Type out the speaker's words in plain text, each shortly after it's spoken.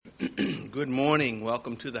Good morning.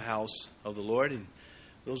 Welcome to the house of the Lord. And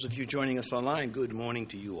those of you joining us online, good morning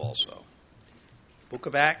to you also. Book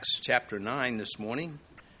of Acts, chapter 9 this morning.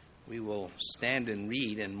 We will stand and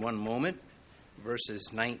read in one moment,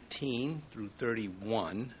 verses 19 through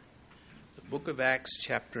 31. The book of Acts,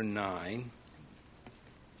 chapter 9.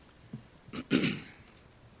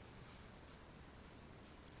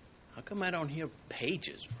 How come I don't hear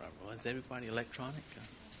pages? Is everybody electronic?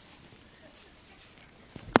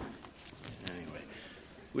 Anyway,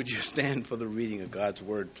 would you stand for the reading of God's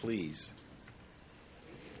word, please?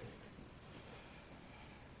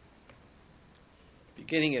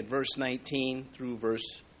 Beginning at verse 19 through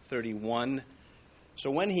verse 31.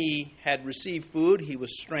 So when he had received food, he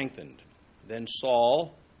was strengthened. Then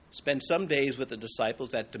Saul spent some days with the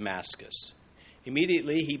disciples at Damascus.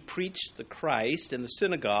 Immediately he preached the Christ in the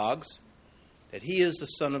synagogues, that he is the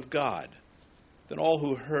Son of God. Then all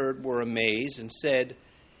who heard were amazed and said,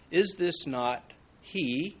 "Is this not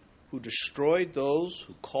he who destroyed those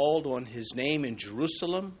who called on his name in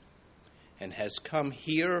Jerusalem, and has come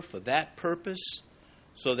here for that purpose,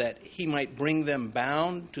 so that he might bring them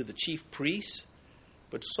bound to the chief priests?"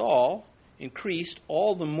 But Saul increased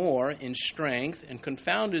all the more in strength and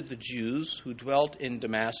confounded the Jews who dwelt in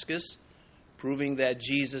Damascus, proving that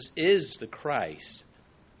Jesus is the Christ.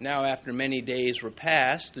 Now after many days were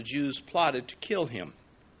past, the Jews plotted to kill him.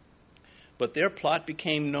 But their plot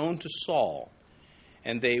became known to Saul,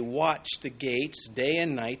 and they watched the gates day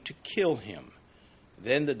and night to kill him.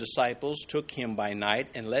 Then the disciples took him by night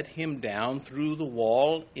and let him down through the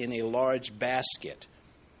wall in a large basket.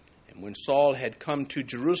 And when Saul had come to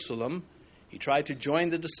Jerusalem, he tried to join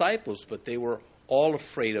the disciples, but they were all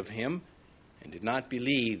afraid of him and did not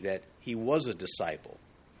believe that he was a disciple.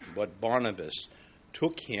 But Barnabas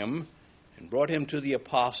took him and brought him to the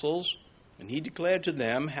apostles, and he declared to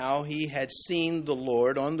them how he had seen the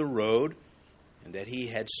Lord on the road, and that he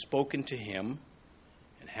had spoken to him,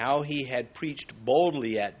 and how he had preached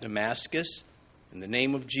boldly at Damascus in the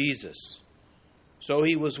name of Jesus. So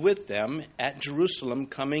he was with them at Jerusalem,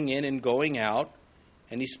 coming in and going out,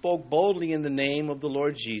 and he spoke boldly in the name of the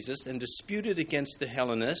Lord Jesus, and disputed against the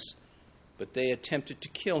Hellenists, but they attempted to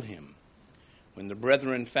kill him. When the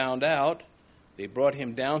brethren found out, they brought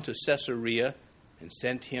him down to Caesarea and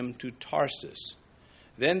sent him to Tarsus.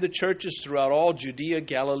 Then the churches throughout all Judea,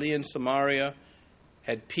 Galilee, and Samaria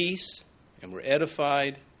had peace and were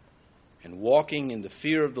edified, and walking in the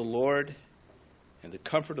fear of the Lord and the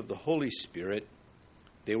comfort of the Holy Spirit,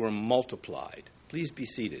 they were multiplied. Please be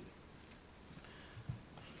seated.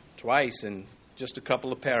 Twice in just a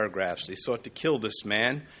couple of paragraphs, they sought to kill this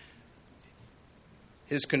man.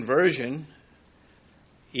 His conversion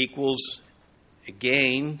equals a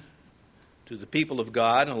gain to the people of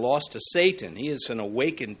God and a loss to Satan. He is an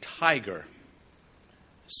awakened tiger.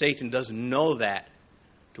 Satan doesn't know that,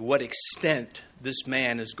 to what extent this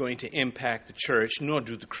man is going to impact the church, nor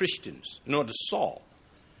do the Christians, nor does Saul.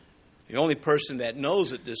 The only person that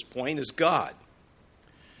knows at this point is God.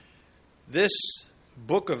 This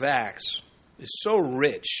book of Acts is so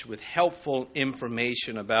rich with helpful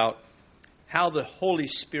information about how the Holy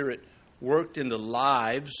Spirit worked in the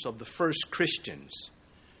lives of the first Christians.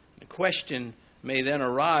 The question may then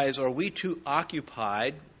arise, are we too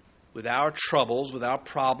occupied with our troubles, with our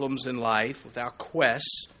problems in life, with our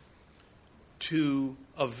quests, to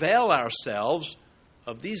avail ourselves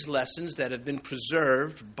of these lessons that have been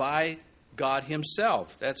preserved by God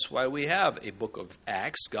himself? That's why we have a book of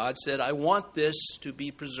Acts. God said, I want this to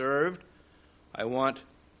be preserved. I want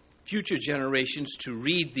future generations to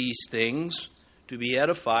read these things, to be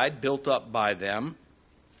edified, built up by them.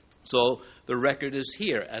 So the record is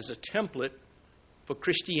here as a template for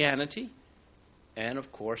Christianity and,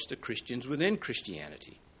 of course, the Christians within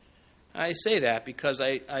Christianity. I say that because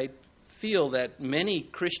I feel that many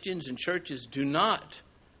Christians and churches do not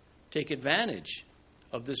take advantage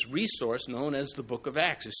of this resource known as the book of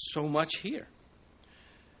Acts. There's so much here.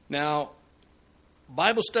 Now,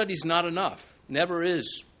 Bible study is not enough, never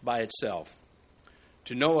is by itself.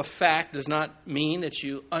 To know a fact does not mean that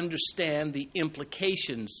you understand the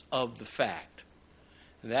implications of the fact.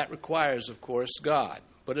 And that requires, of course, God.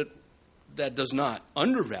 But that does not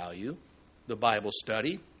undervalue the Bible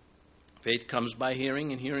study. Faith comes by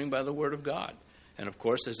hearing, and hearing by the Word of God. And, of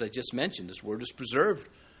course, as I just mentioned, this Word is preserved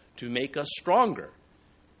to make us stronger.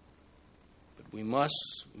 But we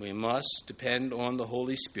must depend on the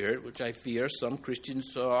Holy Spirit, which I fear some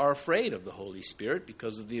Christians are afraid of the Holy Spirit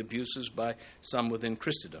because of the abuses by some within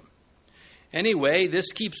Christendom. Anyway,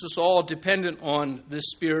 this keeps us all dependent on this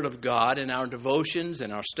Spirit of God in our devotions,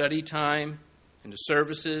 in our study time, in the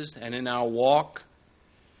services, and in our walk.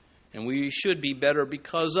 and we should be better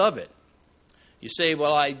because of it. You say,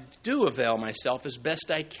 well, I do avail myself as best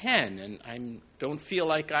I can, and I don't feel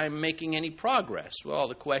like I'm making any progress. Well,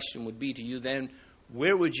 the question would be to you then,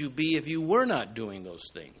 where would you be if you were not doing those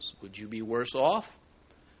things? Would you be worse off?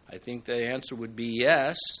 I think the answer would be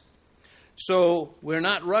yes. So we're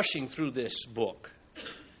not rushing through this book.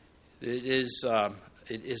 It is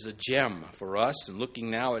a gem for us. And looking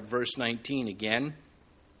now at verse 19 again.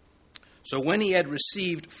 So when he had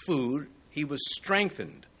received food, he was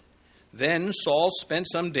strengthened. Then Saul spent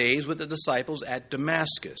some days with the disciples at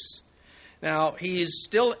Damascus. Now, he is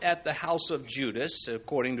still at the house of Judas,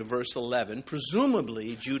 according to verse 11.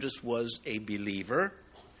 Presumably, Judas was a believer.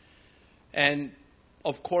 And,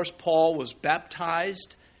 of course, Paul was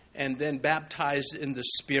baptized and then baptized in the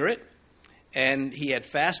Spirit. And he had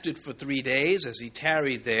fasted for 3 days as he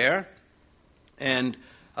tarried there. And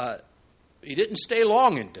he didn't stay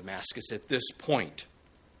long in Damascus at this point.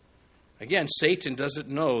 Again, Satan doesn't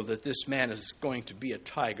know that this man is going to be a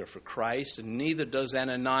tiger for Christ, and neither does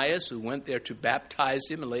Ananias, who went there to baptize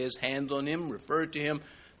him and lay his hands on him, referred to him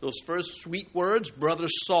those first sweet words, Brother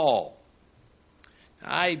Saul.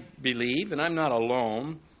 I believe, and I'm not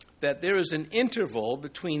alone, that there is an interval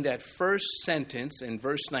between that first sentence in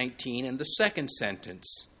verse 19 and the second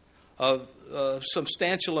sentence of a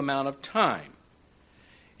substantial amount of time.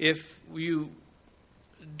 If you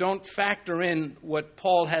don't factor in what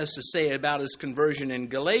Paul has to say about his conversion in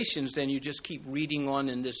Galatians, then you just keep reading on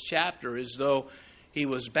in this chapter as though he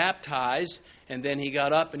was baptized and then he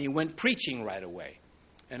got up and he went preaching right away.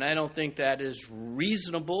 And I don't think that is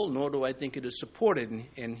reasonable, nor do I think it is supported,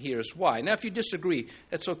 and here's why. Now, if you disagree,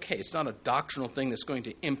 that's okay. It's not a doctrinal thing that's going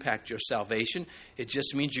to impact your salvation. It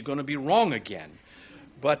just means you're going to be wrong again.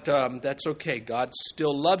 But that's okay. God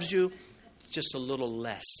still loves you, just a little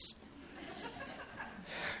less.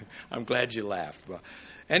 I'm glad you laughed. Well,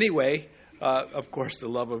 anyway, of course, the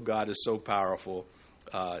love of God is so powerful,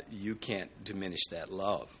 you can't diminish that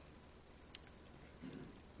love.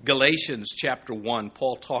 Galatians chapter 1,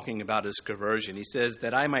 Paul talking about his conversion. He says,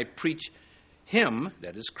 that I might preach him,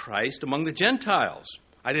 that is Christ, among the Gentiles.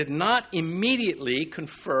 I did not immediately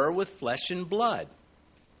confer with flesh and blood.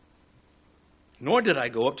 Nor did I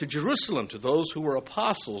go up to Jerusalem to those who were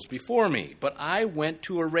apostles before me, but I went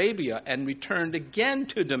to Arabia and returned again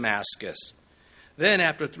to Damascus. Then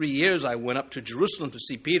after 3 years I went up to Jerusalem to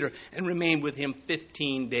see Peter and remained with him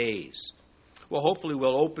 15 days. Well, hopefully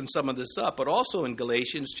we'll open some of this up, but also in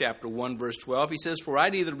Galatians chapter 1, verse 12, he says, for I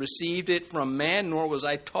neither received it from man, nor was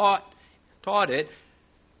I taught it,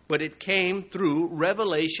 but it came through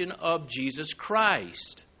revelation of Jesus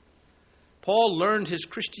Christ. Paul learned his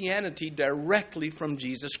Christianity directly from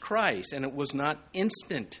Jesus Christ, and it was not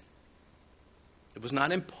instant. It was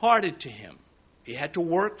not imparted to him. He had to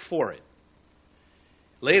work for it.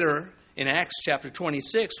 Later, in Acts chapter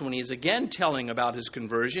 26, when he is again telling about his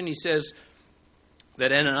conversion, he says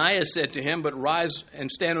that Ananias said to him, but rise and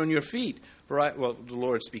stand on your feet. The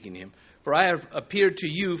Lord speaking to him. For I have appeared to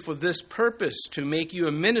you for this purpose, to make you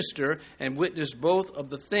a minister and witness both of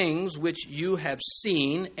the things which you have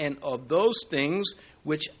seen and of those things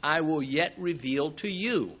which I will yet reveal to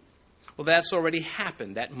you. Well, that's already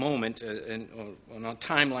happened, that moment on our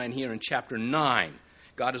timeline here in chapter 9.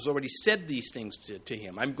 God has already said these things to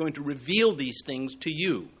him. I'm going to reveal these things to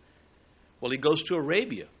you. Well, he goes to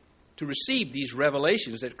Arabia to receive these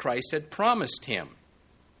revelations that Christ had promised him.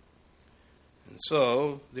 And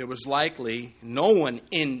so there was likely no one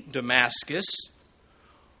in Damascus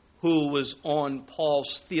who was on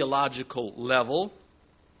Paul's theological level,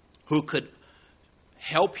 who could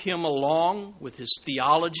help him along with his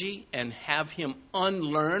theology and have him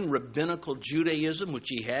unlearn rabbinical Judaism, which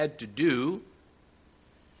he had to do.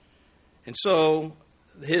 And so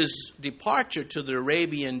his departure to the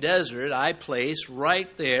Arabian desert, I place right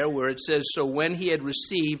there where it says, so when he had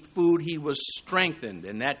received food, he was strengthened.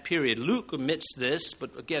 In that period, Luke omits this,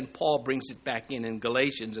 but again, Paul brings it back in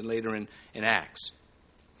Galatians and later in Acts.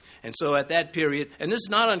 And so at that period, and this is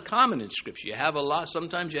not uncommon in Scripture. You have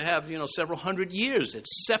sometimes you have, several hundred years that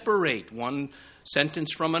separate one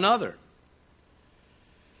sentence from another.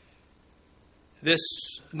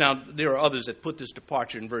 Now, there are others that put this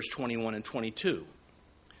departure in verse 21 and 22.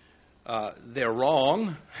 They're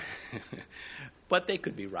wrong, but they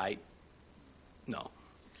could be right. No.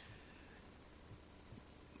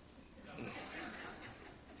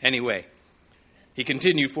 Anyway, he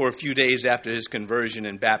continued for a few days after his conversion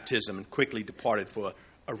and baptism and quickly departed for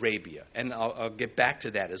Arabia. And I'll get back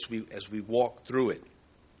to that as we walk through it.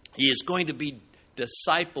 He is going to be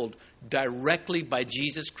discipled directly by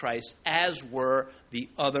Jesus Christ, as were the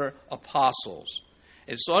other apostles.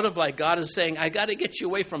 It's sort of like God is saying, I got to get you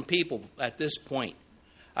away from people at this point.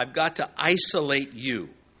 I've got to isolate you,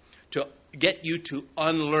 to get you to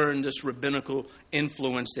unlearn this rabbinical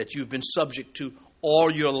influence that you've been subject to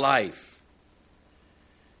all your life.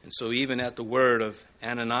 And so even at the word of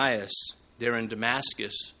Ananias there in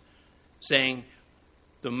Damascus, saying,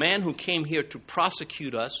 the man who came here to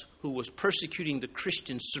prosecute us, who was persecuting the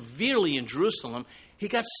Christians severely in Jerusalem, he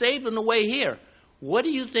got saved on the way here. What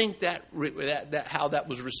do you think how that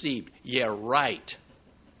was received? Yeah, right.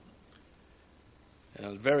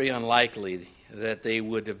 Very unlikely that they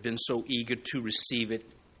would have been so eager to receive it.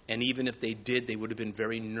 And even if they did, they would have been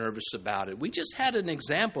very nervous about it. We just had an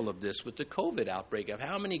example of this with the COVID outbreak, of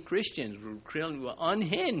how many Christians were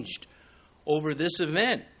unhinged over this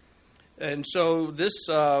event. And so this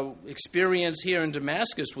experience here in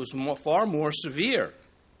Damascus was far more severe.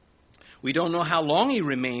 We don't know how long he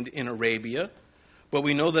remained in Arabia, but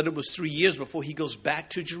we know that it was 3 years before he goes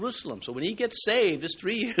back to Jerusalem. So when he gets saved, it's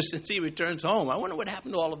 3 years since he returns home. I wonder what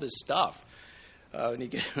happened to all of his stuff when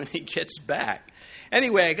he gets back.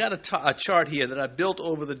 Anyway, I got a chart here that I built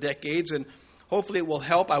over the decades, and hopefully it will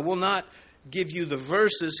help. I will not give you the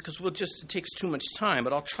verses because it takes too much time,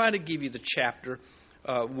 but I'll try to give you the chapter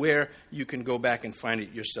where you can go back and find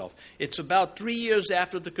it yourself. It's about 3 years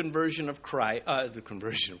after the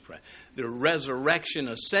the resurrection,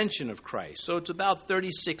 ascension of Christ. So it's about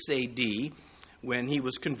 36 A.D. when he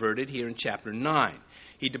was converted here in chapter 9.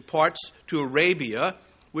 He departs to Arabia,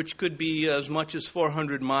 which could be as much as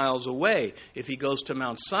 400 miles away if he goes to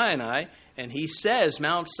Mount Sinai. And he says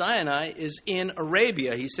Mount Sinai is in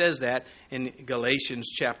Arabia. He says that in Galatians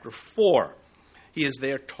chapter 4. He is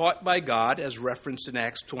there taught by God, as referenced in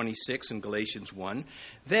Acts 26 and Galatians 1.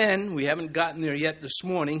 Then, we haven't gotten there yet this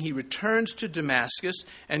morning, he returns to Damascus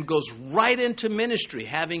and goes right into ministry,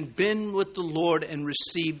 having been with the Lord and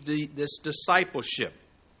received this discipleship.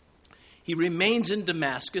 He remains in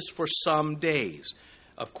Damascus for some days,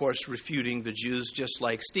 of course, refuting the Jews just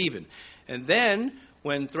like Stephen. And then,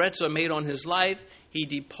 when threats are made on his life, he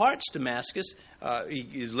departs Damascus. He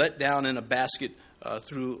is let down in a basket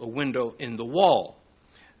through a window in the wall.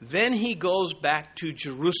 Then he goes back to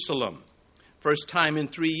Jerusalem. First time in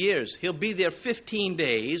 3 years. He'll be there 15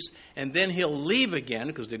 days, and then he'll leave again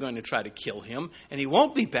because they're going to try to kill him, and he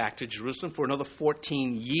won't be back to Jerusalem for another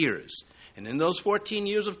 14 years. And in those 14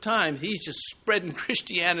 years of time, he's just spreading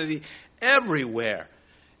Christianity everywhere.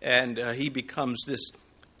 And he becomes this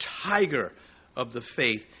tiger of the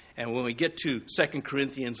faith. And when we get to 2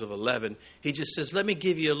 Corinthians 11, he just says, let me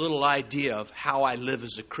give you a little idea of how I live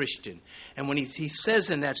as a Christian. And when he says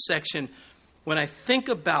in that section, when I think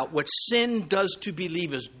about what sin does to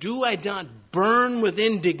believers, do I not burn with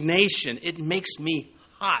indignation? It makes me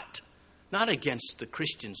hot. Not against the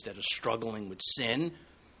Christians that are struggling with sin,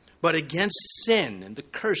 but against sin and the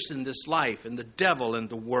curse in this life and the devil and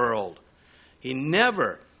the world. He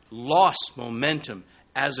never lost momentum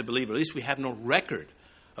as a believer. At least we have no record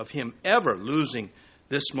of him ever losing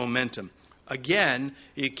this momentum. Again,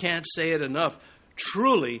 you can't say it enough.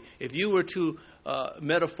 Truly, if you were to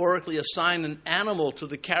metaphorically assign an animal to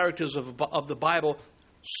the characters of the Bible,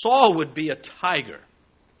 Saul would be a tiger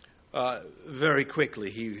very quickly.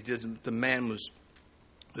 The man was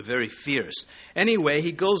very fierce. Anyway,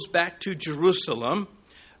 he goes back to Jerusalem.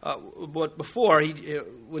 But before,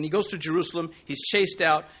 when he goes to Jerusalem, he's chased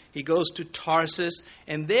out. He goes to Tarsus,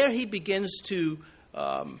 and there he begins to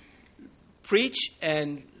preach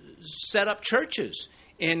and set up churches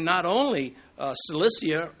in not only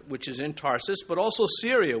Cilicia, which is in Tarsus, but also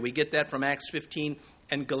Syria. We get that from Acts 15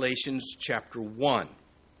 and Galatians chapter 1.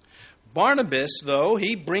 Barnabas, though,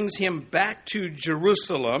 he brings him back to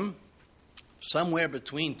Jerusalem. Somewhere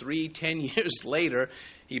between 10 years later,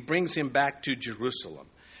 he brings him back to Jerusalem.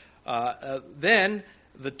 Then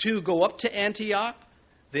the two go up to Antioch.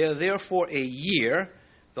 They're there for a year.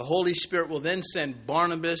 The Holy Spirit will then send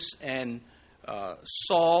Barnabas and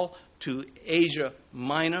Saul to Asia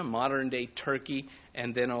Minor, modern-day Turkey,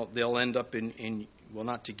 and then they'll end up in,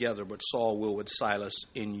 not together, but Saul will with Silas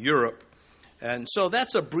in Europe. And so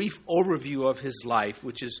that's a brief overview of his life,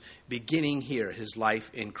 which is beginning here, his life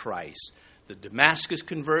in Christ. The Damascus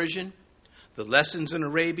conversion, the lessons in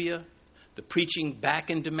Arabia, the preaching back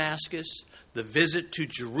in Damascus, the visit to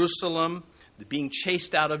Jerusalem, the being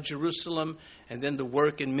chased out of Jerusalem, and then the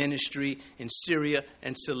work and ministry in Syria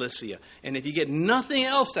and Cilicia. And if you get nothing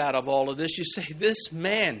else out of all of this, you say, this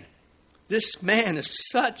man is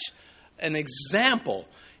such an example.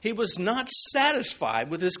 He was not satisfied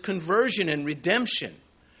with his conversion and redemption.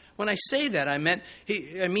 When I say that, I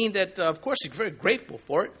mean that, of course, he's very grateful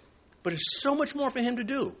for it, but there's so much more for him to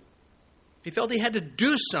do. He felt he had to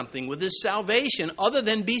do something with his salvation other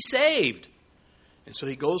than be saved. And so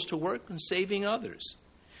he goes to work on saving others.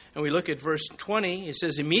 And we look at verse 20. It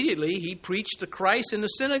says, immediately he preached to Christ in the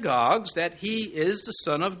synagogues that he is the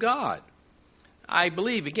Son of God. I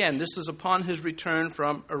believe, again, this is upon his return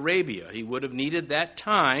from Arabia. He would have needed that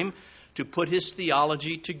time to put his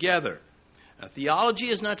theology together. Now, theology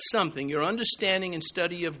is not something, your understanding and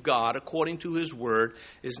study of God according to his word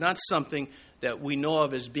is not something that we know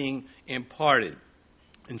of as being imparted.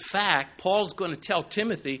 In fact, Paul's going to tell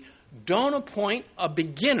Timothy, don't appoint a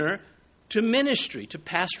beginner to ministry, to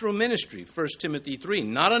pastoral ministry. 1 Timothy 3,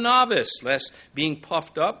 not a novice, lest being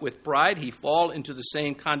puffed up with pride, he fall into the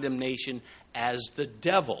same condemnation as the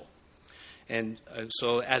devil. And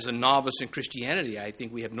so as a novice in Christianity, I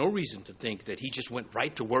think we have no reason to think that he just went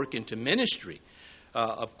right to work into ministry.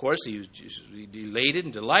 Of course, he was elated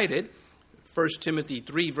and delighted. 1 Timothy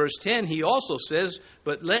 3, verse 10, he also says,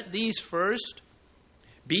 but let these first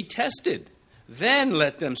be tested. Then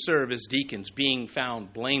let them serve as deacons, being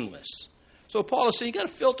found blameless. So Paul is saying, you got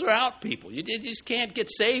to filter out people. You just can't get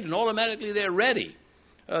saved and automatically they're ready.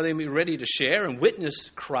 They'll be ready to share and witness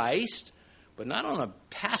Christ, but not on a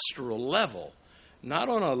pastoral level, not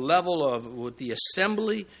on a level of with the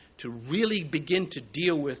assembly to really begin to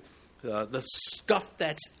deal with the stuff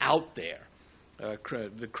that's out there,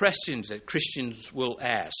 the questions that Christians will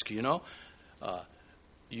ask,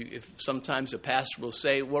 if sometimes a pastor will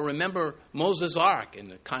say, well, remember Moses' ark,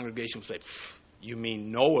 and the congregation will say, you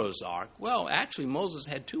mean Noah's ark? Well, actually, Moses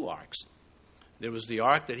had two arks. There was the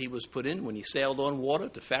ark that he was put in when he sailed on water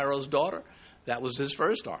to Pharaoh's daughter. That was his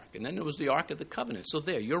first ark. And then there was the Ark of the Covenant. So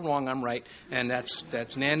there, you're wrong, I'm right. And that's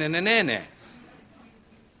na-na-na-na-na.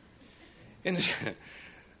 And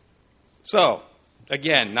so,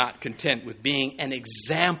 again, not content with being an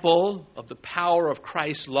example of the power of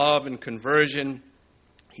Christ's love and conversion,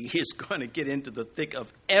 he is going to get into the thick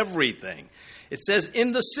of everything. It says,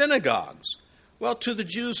 in the synagogues. Well, to the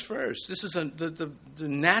Jews first. This is the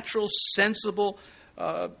natural, sensible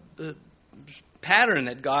pattern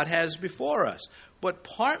that God has before us, but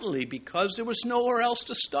partly because there was nowhere else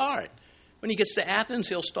to start. When he gets to Athens,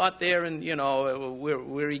 he'll start there and,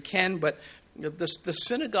 where he can, but the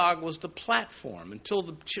synagogue was the platform. Until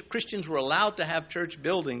the Christians were allowed to have church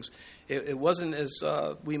buildings, it wasn't as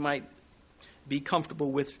we might be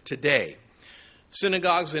comfortable with today.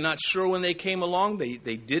 Synagogues, we're not sure when they came along.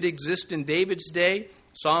 They did exist in David's day.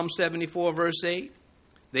 Psalm 74, verse 8.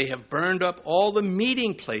 They have burned up all the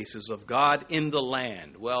meeting places of God in the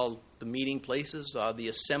land. Well, the meeting places are the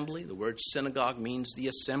assembly. The word synagogue means the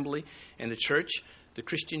assembly. And the church, the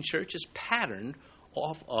Christian church, is patterned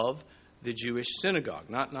off of the Jewish synagogue.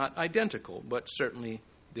 Not identical, but certainly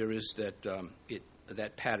there is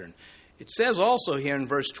that pattern. It says also here in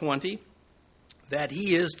verse 20 that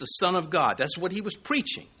he is the Son of God. That's what he was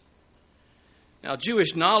preaching. Now,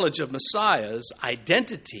 Jewish knowledge of Messiah's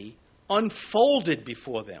identity unfolded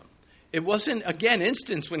before them. It wasn't, again,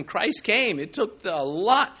 instance when Christ came. It took a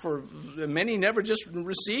lot for many never just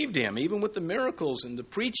received him, even with the miracles and the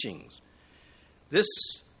preachings. This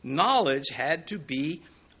knowledge had to be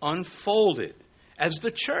unfolded. As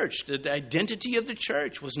the church, the identity of the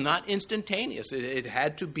church was not instantaneous. It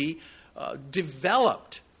had to be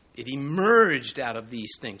developed. It emerged out of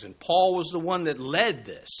these things. And Paul was the one that led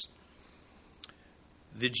this.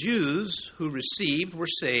 The Jews who received were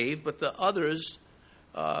saved, but the others,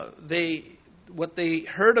 what they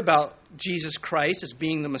heard about Jesus Christ as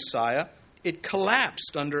being the Messiah, it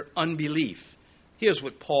collapsed under unbelief. Here's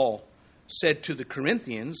what Paul said to the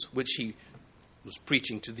Corinthians, which he was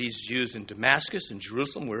preaching to these Jews in Damascus and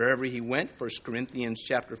Jerusalem, wherever he went. 1 Corinthians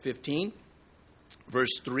chapter 15,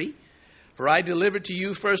 verse 3. For I delivered to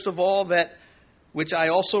you first of all that which I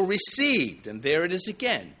also received. And there it is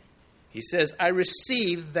again. He says, I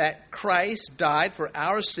received that Christ died for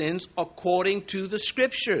our sins according to the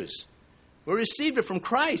Scriptures. We received it from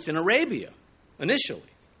Christ in Arabia initially.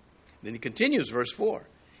 Then he continues, verse 4.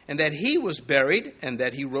 And that he was buried and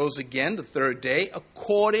that he rose again the third day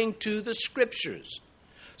according to the Scriptures.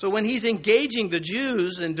 So when he's engaging the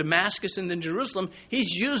Jews in Damascus and in Jerusalem,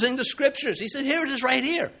 he's using the Scriptures. He said, here it is right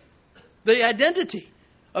here. The identity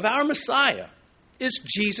of our Messiah is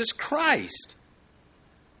Jesus Christ.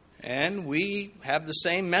 And we have the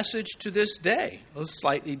same message to this day. A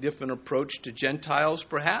slightly different approach to Gentiles,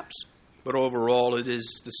 perhaps, but overall it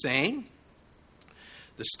is the same.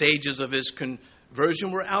 The stages of his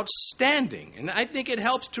conversion were outstanding. And I think it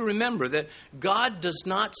helps to remember that God does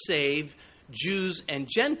not save Jews and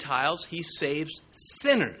Gentiles. He saves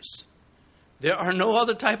sinners. There are no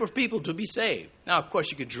other type of people to be saved. Now, of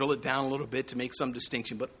course, you could drill it down a little bit to make some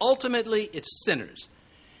distinction, but ultimately it's sinners.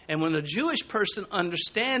 And when a Jewish person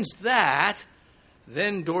understands that,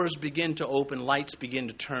 then doors begin to open, lights begin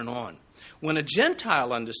to turn on. When a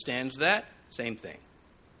Gentile understands that, same thing.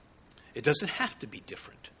 It doesn't have to be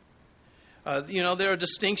different. There are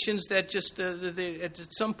distinctions that just at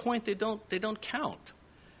some point they don't count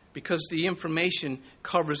because the information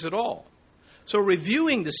covers it all. So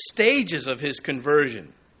reviewing the stages of his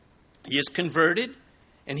conversion, he is converted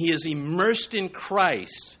and he is immersed in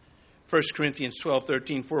Christ. 1 Corinthians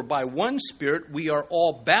 12:13, for by one Spirit we are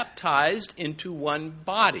all baptized into one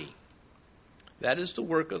body. That is the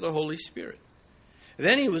work of the Holy Spirit.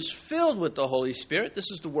 Then he was filled with the Holy Spirit.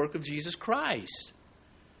 This is the work of Jesus Christ.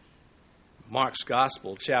 Mark's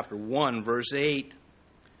Gospel, chapter 1, verse 8.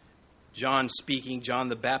 John speaking, John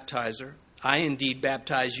the baptizer. I indeed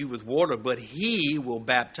baptize you with water, but he will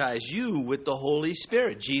baptize you with the Holy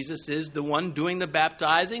Spirit. Jesus is the one doing the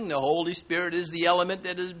baptizing. The Holy Spirit is the element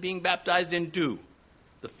that is being baptized into,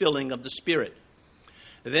 the filling of the Spirit.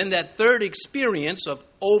 And then that third experience of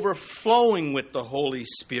overflowing with the Holy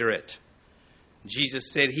Spirit.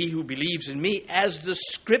 Jesus said, he who believes in me, as the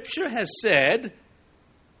Scripture has said,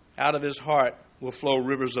 out of his heart will flow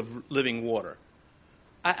rivers of living water.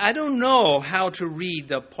 I don't know how to read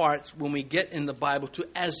the parts when we get in the Bible to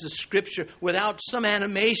as the Scripture without some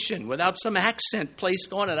animation, without some accent placed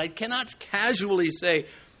on it. I cannot casually say,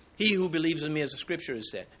 he who believes in me, as the Scripture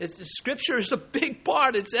has said. The Scripture is a big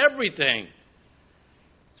part. It's everything.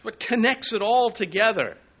 It's what connects it all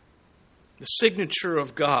together. The signature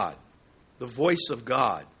of God, the voice of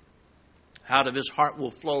God. Out of his heart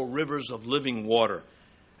will flow rivers of living water.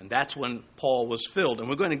 And that's when Paul was filled. And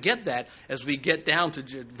we're going to get that as we get down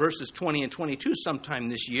to verses 20 and 22 sometime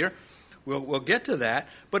this year. We'll get to that.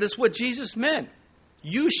 But it's what Jesus meant.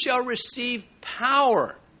 You shall receive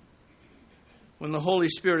power when the Holy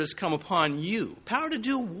Spirit has come upon you. Power to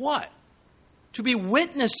do what? To be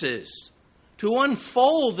witnesses. To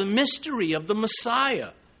unfold the mystery of the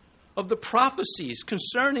Messiah. Of the prophecies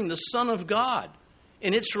concerning the Son of God.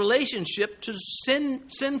 In its relationship to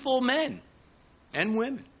sinful men and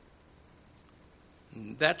women.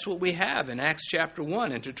 That's what we have in Acts chapter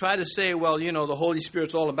 1. And to try to say, well, the Holy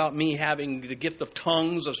Spirit's all about me having the gift of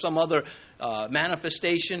tongues or some other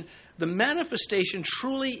manifestation. The manifestation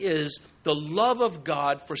truly is the love of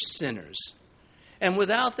God for sinners. And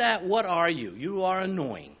without that, what are you? You are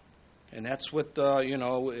annoying. And that's what,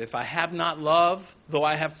 if I have not love, though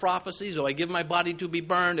I have prophecies, though I give my body to be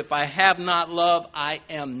burned, if I have not love, I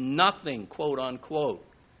am nothing, quote unquote.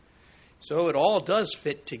 So it all does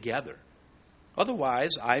fit together.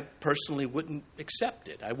 Otherwise, I personally wouldn't accept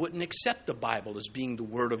it. I wouldn't accept the Bible as being the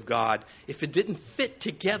Word of God if it didn't fit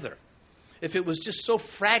together. If it was just so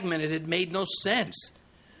fragmented, it made no sense.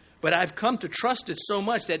 But I've come to trust it so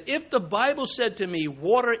much that if the Bible said to me,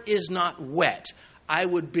 water is not wet, I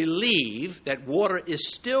would believe that water is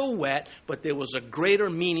still wet, but there was a greater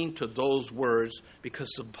meaning to those words because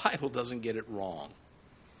the Bible doesn't get it wrong.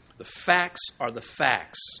 The facts are the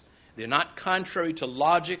facts. They're not contrary to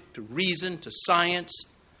logic, to reason, to science.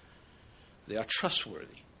 They are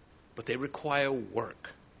trustworthy, but they require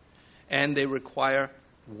work. And they require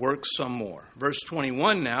work some more. Verse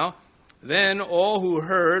 21 now, then all who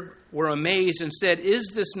heard were amazed and said, is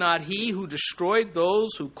this not he who destroyed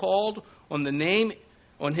those who called on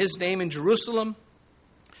his name in Jerusalem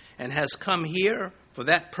and has come here for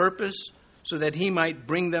that purpose so that he might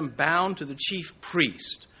bring them bound to the chief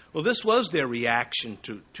priest? Well, this was their reaction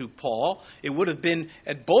to Paul. It would have been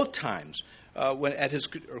at both times, at his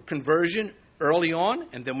conversion early on,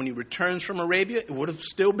 and then when he returns from Arabia, it would have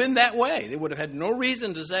still been that way. They would have had no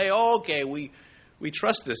reason to say, oh, okay, we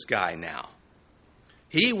trust this guy now.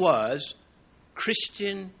 He was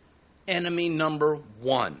Christian enemy number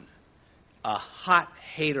one, a hot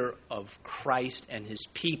hater of Christ and his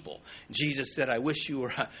people. Jesus said, I wish you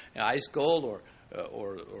were ice cold or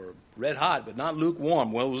red hot, but not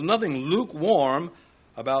lukewarm. Well, there was nothing lukewarm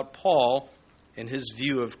about Paul and his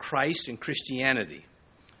view of Christ and Christianity.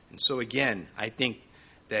 And so again, I think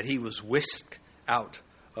that he was whisked out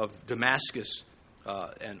of Damascus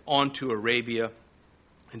and onto Arabia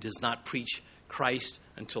and does not preach Christ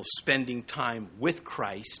until spending time with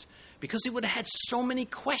Christ because he would have had so many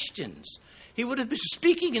questions. He would have been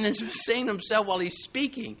speaking and then saying to himself while he's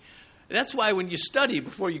speaking. That's why when you study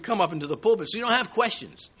before you come up into the pulpit, so you don't have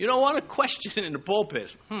questions. You don't want to question in the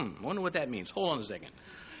pulpit. I wonder what that means. Hold on a second.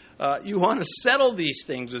 You want to settle these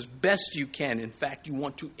things as best you can. In fact, you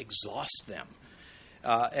want to exhaust them.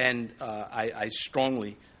 I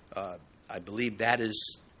strongly, I believe that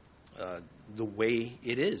is the way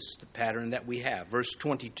it is, the pattern that we have. Verse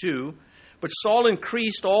 22, but Saul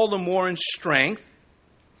increased all the more in strength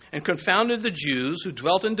and confounded the Jews who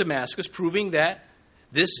dwelt in Damascus, proving that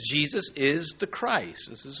this Jesus is the Christ.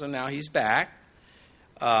 So now he's back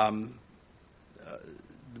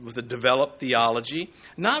with a developed theology.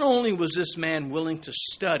 Not only was this man willing to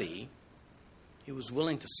study, he was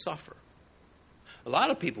willing to suffer. A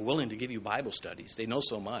lot of people are willing to give you Bible studies. They know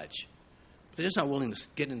so much. But they're just not willing to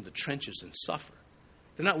get into the trenches and suffer.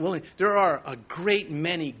 They're not willing. There are a great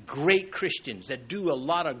many great Christians that do a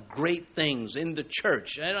lot of great things in the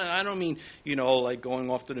church. I don't mean, like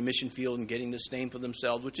going off to the mission field and getting this name for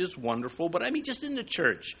themselves, which is wonderful. But I mean just in the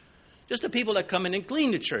church. Just the people that come in and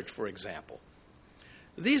clean the church, for example.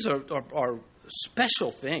 These are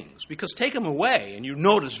special things, because take them away and you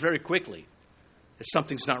notice very quickly that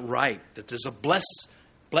something's not right, that there's a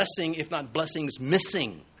blessing, if not blessings,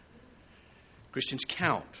 missing. Christians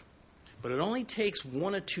count. But it only takes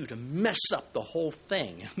one or two to mess up the whole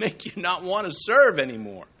thing and make you not want to serve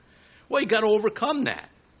anymore. Well, you got to overcome that.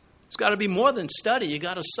 It's got to be more than study. You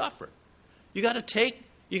got to suffer. You got to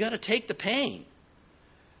take the pain.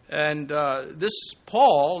 And this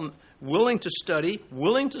Paul, willing to study,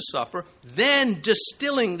 willing to suffer, then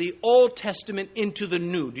distilling the Old Testament into the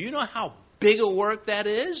New. Do you know how big a work that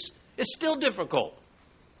is? It's still difficult.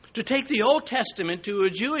 To take the Old Testament to a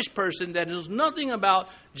Jewish person that knows nothing about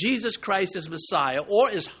Jesus Christ as Messiah or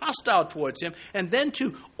is hostile towards him, and then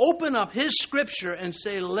to open up his scripture and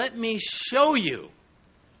say, let me show you,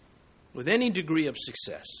 with any degree of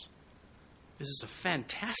success. This is a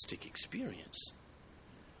fantastic experience.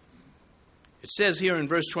 It says here in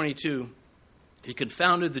verse 22, he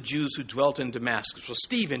confounded the Jews who dwelt in Damascus. Well,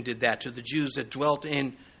 Stephen did that to the Jews that dwelt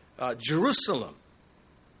in Jerusalem.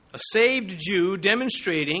 A saved Jew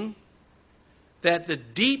demonstrating that the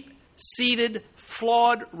deep-seated,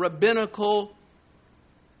 flawed rabbinical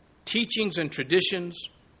teachings and traditions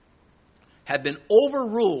had been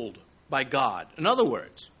overruled by God. In other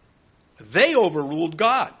words, they overruled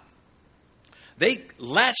God. They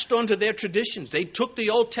latched onto their traditions. They took the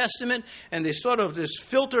Old Testament and they sort of just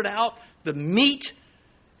filtered out the meat,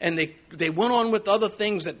 and they went on with other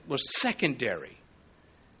things that were secondary.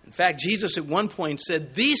 In fact, Jesus at one point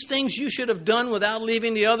said, these things you should have done without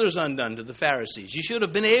leaving the others undone, to the Pharisees. You should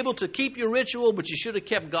have been able to keep your ritual, but you should have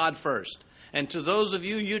kept God first. And to those of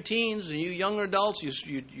you teens and you younger adults,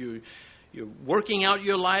 you're working out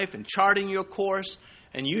your life and charting your course,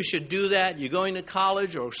 and you should do that. You're going to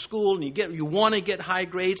college or school, and you want to get high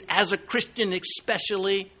grades, as a Christian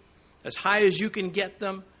especially, as high as you can get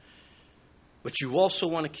them. But you also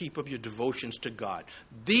want to keep up your devotions to God.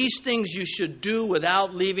 These things you should do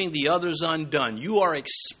without leaving the others undone. You are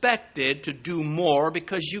expected to do more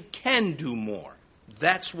because you can do more.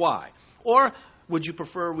 That's why. Or would you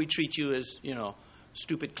prefer we treat you as,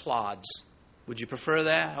 stupid clods? Would you prefer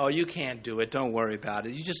that? Oh, you can't do it. Don't worry about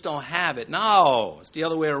it. You just don't have it. No, it's the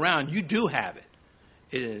other way around. You do have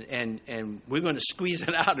it. And we're going to squeeze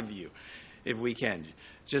it out of you if we can.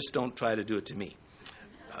 Just don't try to do it to me.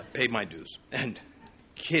 Pay my dues. And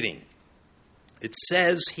kidding. It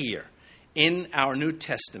says here in our New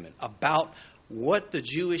Testament about what the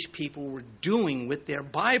Jewish people were doing with their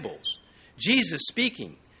Bibles. Jesus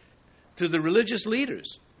speaking to the religious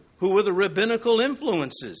leaders who were the rabbinical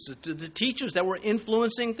influences, the teachers that were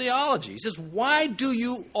influencing theology. He says, why do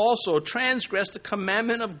you also transgress the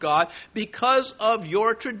commandment of God because of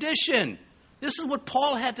your tradition? This is what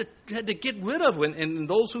Paul had to get rid of in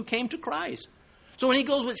those who came to Christ. So when he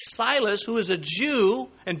goes with Silas, who is a Jew,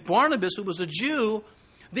 and Barnabas, who was a Jew,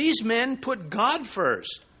 these men put God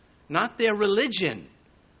first, not their religion.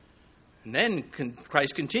 And then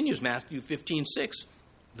Christ continues, Matthew 15:6.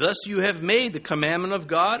 Thus you have made the commandment of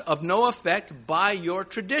God of no effect by your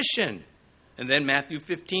tradition. And then Matthew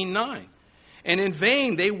 15:9. And in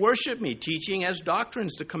vain they worship me, teaching as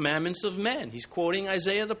doctrines the commandments of men. He's quoting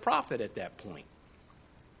Isaiah the prophet at that point.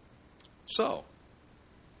 So,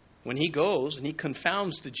 when he goes and he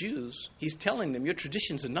confounds the Jews, he's telling them, your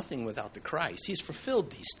traditions are nothing without the Christ. He's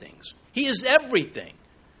fulfilled these things. He is everything.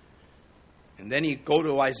 And then he'd go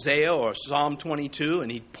to Isaiah or Psalm 22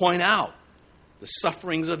 and he'd point out the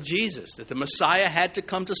sufferings of Jesus, that the Messiah had to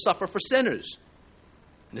come to suffer for sinners.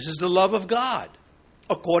 And this is the love of God,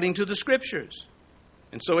 according to the Scriptures.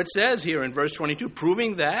 And so it says here in verse 22,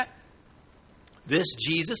 proving that this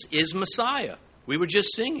Jesus is Messiah. We were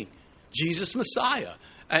just singing, Jesus Messiah.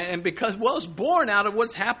 And because, it's born out of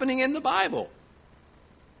what's happening in the Bible.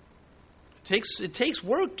 It takes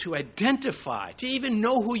work to identify, to even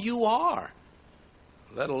know who you are,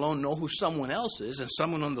 let alone know who someone else is, and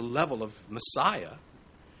someone on the level of Messiah.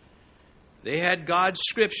 They had God's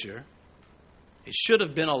Scripture. It should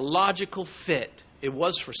have been a logical fit. It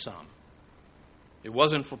was for some. It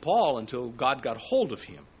wasn't for Paul until God got hold of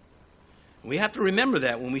him. We have to remember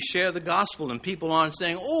that when we share the gospel and people aren't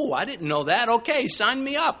saying, oh, I didn't know that. Okay, sign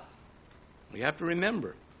me up. We have to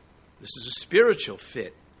remember this is a spiritual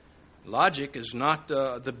fit. Logic is not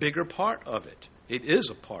the bigger part of it. It is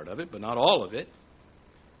a part of it, but not all of it.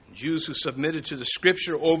 Jews who submitted to the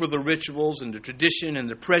Scripture over the rituals and the tradition and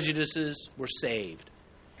the prejudices were saved.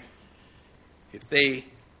 If they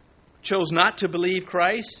chose not to believe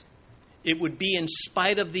Christ, it would be in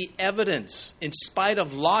spite of the evidence, in spite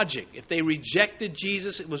of logic. If they rejected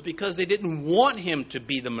Jesus, it was because they didn't want him to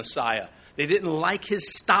be the Messiah. They didn't like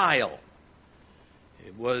his style.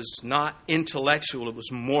 It was not intellectual. It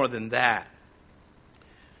was more than that.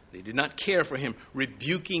 They did not care for him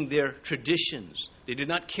rebuking their traditions. They did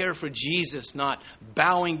not care for Jesus not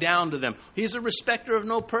bowing down to them. He's a respecter of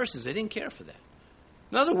no persons. They didn't care for that.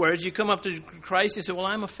 In other words, you come up to Christ and say, well,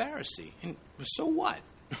 I'm a Pharisee. And so what?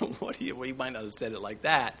 Well, you might not have said it like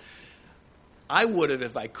that. I would have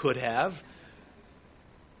if I could have.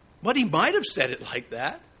 But he might have said it like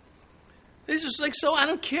that. It's just like, so I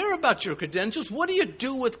don't care about your credentials. What do you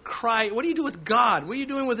do with Christ? What do you do with God? What are you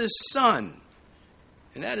doing with his Son?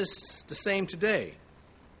 And that is the same today.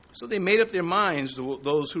 So they made up their minds,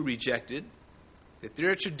 those who rejected, that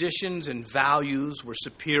their traditions and values were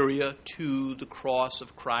superior to the cross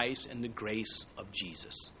of Christ and the grace of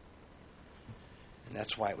Jesus. And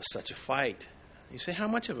that's why it was such a fight. You say, how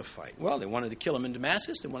much of a fight? Well, they wanted to kill him in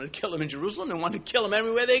Damascus. They wanted to kill him in Jerusalem. They wanted to kill him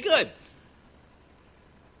everywhere they could.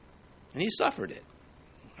 And he suffered it.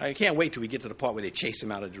 I can't wait till we get to the part where they chase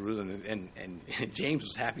him out of Jerusalem, and James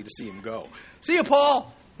was happy to see him go. See you,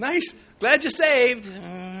 Paul. Nice. Glad you're saved.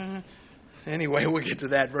 Anyway, we'll get to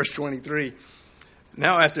that. Verse 23.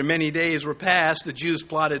 Now, after many days were passed, the Jews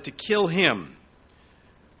plotted to kill him.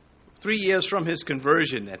 3 years from his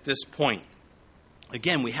conversion at this point.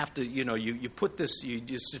 Again, we have to, you put this,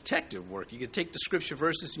 it's detective work. You can take the scripture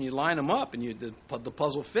verses and you line them up, and the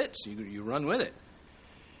puzzle fits. You run with it.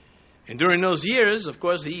 And during those years, of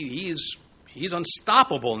course, he's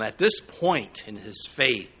unstoppable. And at this point in his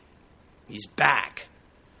faith, he's back.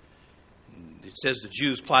 And it says the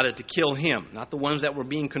Jews plotted to kill him, not the ones that were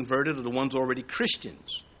being converted or the ones already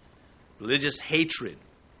Christians. Religious hatred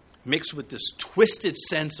mixed with this twisted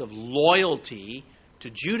sense of loyalty to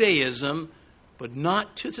Judaism, but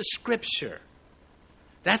not to the Scripture.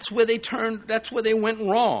 That's where they turned. That's where they went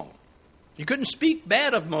wrong. You couldn't speak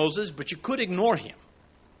bad of Moses, but you could ignore him.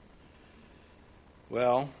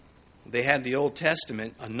 Well, they had the Old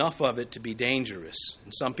Testament, enough of it to be dangerous.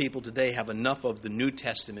 And some people today have enough of the New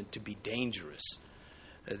Testament to be dangerous.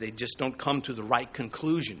 They just don't come to the right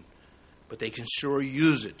conclusion. But they can sure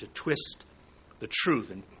use it to twist the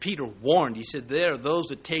truth. And Peter warned, he said, there are those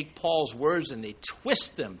that take Paul's words and they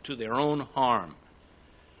twist them to their own harm.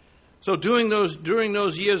 So during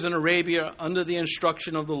those years in Arabia, under the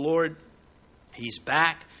instruction of the Lord, he's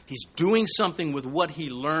back. He's doing something with what he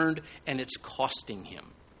learned, and it's costing him.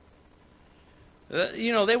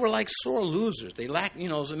 They were like sore losers. They lacked,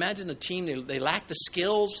 imagine a team, they lacked the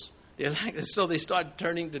skills. So they start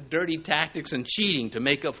turning to dirty tactics and cheating to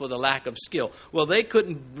make up for the lack of skill. Well, they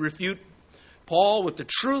couldn't refute Paul with the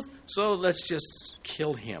truth, so let's just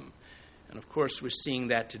kill him. And of course, we're seeing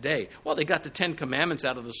that today. Well, they got the 10 Commandments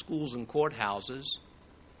out of the schools and courthouses.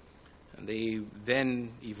 And they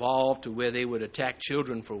then evolved to where they would attack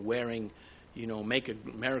children for wearing, Make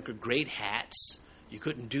America Great hats. You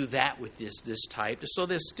couldn't do that with this type. So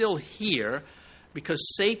they're still here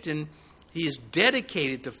because Satan, he is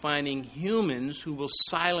dedicated to finding humans who will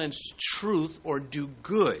silence truth or do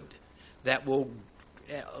good, that will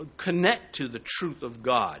connect to the truth of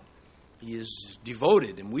God. He is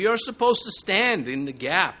devoted, and we are supposed to stand in the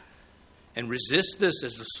gap and resist this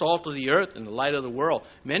as the salt of the earth and the light of the world.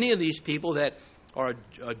 Many of these people that are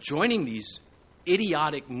joining these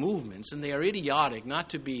idiotic movements, and they are idiotic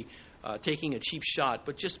not to be taking a cheap shot,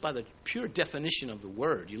 but just by the pure definition of the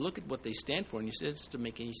word. You look at what they stand for, and you say, it doesn't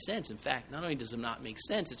make any sense. In fact, not only does it not make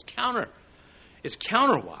sense, it's counterwise.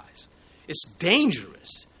 It's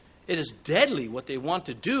dangerous. It is deadly what they want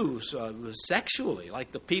to do sexually,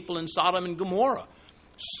 like the people in Sodom and Gomorrah,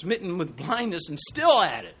 smitten with blindness and still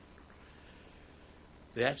at it.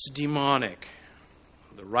 That's demonic.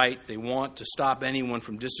 The right, they want to stop anyone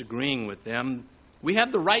from disagreeing with them. We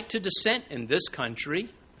have the right to dissent in this country,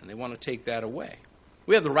 and they want to take that away.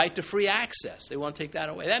 We have the right to free access. They want to take that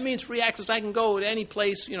away. That means free access. I can go to any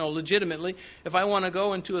place, legitimately. If I want to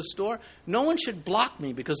go into a store, no one should block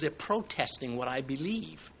me because they're protesting what I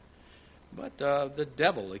believe. But the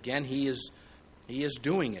devil, again, he is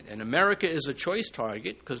doing it. And America is a choice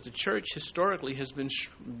target because the church historically has been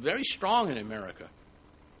very strong in America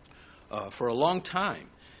for a long time.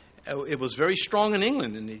 It was very strong in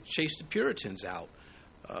England, and they chased the Puritans out.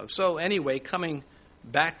 So anyway, coming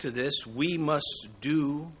back to this, we must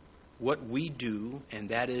do what we do, and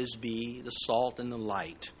that is be the salt and the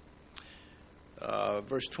light.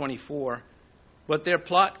 Verse 24, but their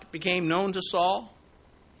plot became known to Saul,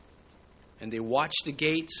 and they watched the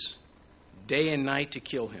gates day and night to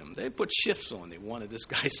kill him. They put shifts on. They wanted this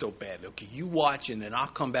guy so bad. Okay, you watch, and then I'll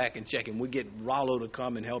come back and check him. We'll get Rollo to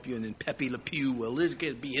come and help you, and then Pepe Le Pew, well,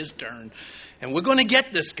 it'll be his turn. And we're going to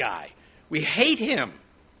get this guy. We hate him.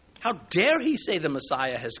 How dare he say the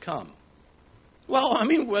Messiah has come? Well, I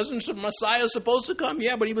mean, wasn't the Messiah supposed to come?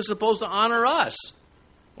 Yeah, but he was supposed to honor us.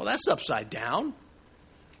 Well, that's upside down.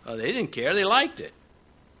 They didn't care. They liked it.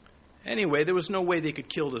 Anyway, there was no way they could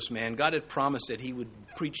kill this man. God had promised that he would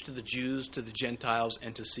preach to the Jews, to the Gentiles,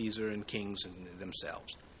 and to Caesar and kings and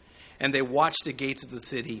themselves. And they watched the gates of the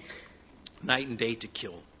city night and day to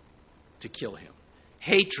kill him.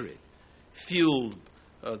 Hatred fueled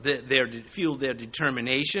their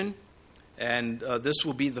determination, and this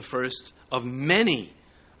will be the first of many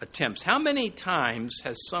attempts. How many times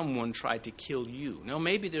has someone tried to kill you? Now,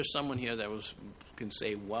 maybe there's someone here that can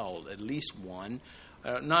say, well, at least one.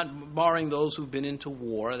 Not barring those who've been into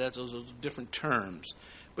war, those are different terms.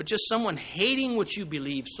 But just someone hating what you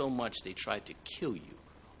believe so much they tried to kill you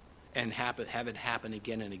and have it happen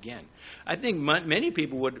again and again. I think many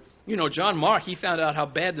people would, John Mark, he found out how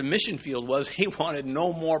bad the mission field was. He wanted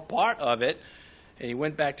no more part of it, and he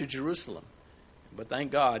went back to Jerusalem. But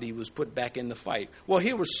thank God he was put back in the fight. Well,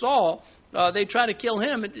 here was Saul. They tried to kill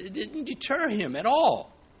him. It didn't deter him at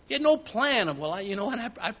all. He had no plan of,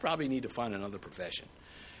 I probably need to find another profession.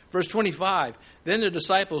 Verse 25, then the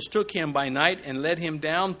disciples took him by night and led him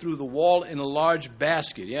down through the wall in a large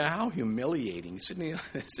basket. Yeah, how humiliating.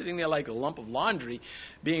 Sitting there like a lump of laundry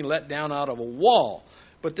being let down out of a wall.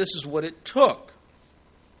 But this is what it took.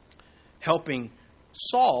 Helping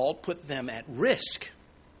Saul put them at risk.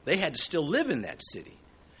 They had to still live in that city.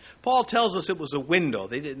 Paul tells us it was a window.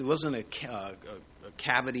 It wasn't a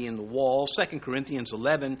cavity in the wall. 2 Corinthians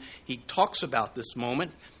 11, he talks about this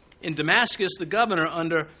moment. In Damascus, the governor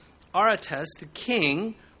under Aretas, the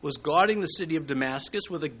king, was guarding the city of Damascus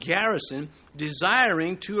with a garrison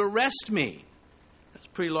desiring to arrest me. That's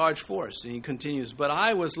a pretty large force. And he continues, but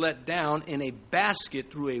I was let down in a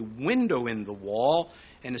basket through a window in the wall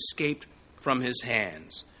and escaped from his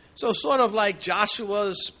hands. So sort of like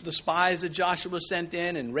the spies that Joshua sent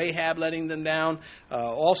in and Rahab letting them down.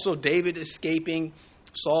 Also David escaping,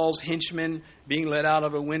 Saul's henchmen being let out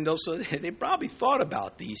of a window. So they probably thought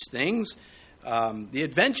about these things. The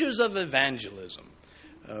adventures of evangelism.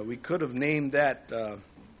 We could have named that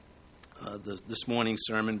this morning's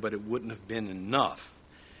sermon, but it wouldn't have been enough.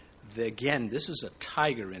 Again, this is a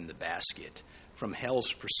tiger in the basket from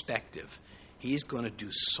hell's perspective. He's going to do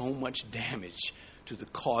so much damage to the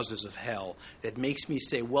causes of hell that makes me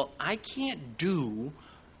say, well, I can't do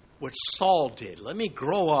what Saul did. Let me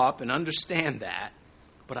grow up and understand that,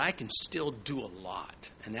 but I can still do a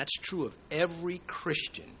lot. And that's true of every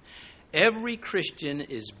Christian. Every Christian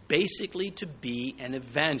is basically to be an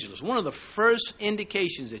evangelist. One of the first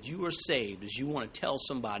indications that you are saved is you want to tell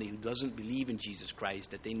somebody who doesn't believe in Jesus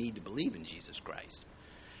Christ that they need to believe in Jesus Christ.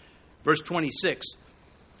 Verse 26,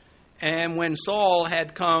 and when Saul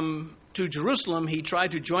had come to Jerusalem, he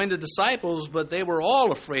tried to join the disciples, but they were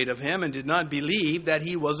all afraid of him and did not believe that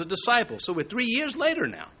he was a disciple. So we're 3 years later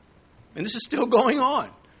now, and this is still going on.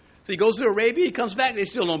 So he goes to Arabia, he comes back, they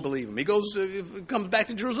still don't believe him. He comes back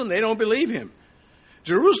to Jerusalem, they don't believe him.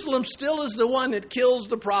 Jerusalem still is the one that kills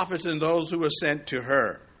the prophets and those who are sent to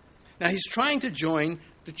her. Now he's trying to join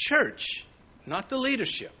the church, not the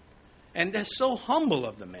leadership. And that's so humble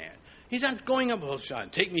of the man. He's not going up,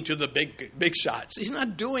 take me to the big shots. He's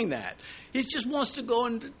not doing that. He just wants to go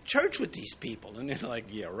into church with these people. And they're like,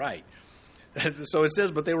 yeah, right. So it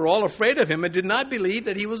says, but they were all afraid of him and did not believe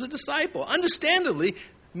that he was a disciple. Understandably,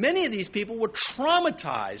 many of these people were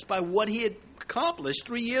traumatized by what he had accomplished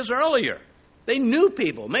 3 years earlier. They knew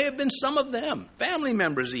people, may have been some of them, family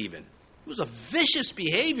members even. It was a vicious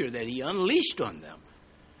behavior that he unleashed on them.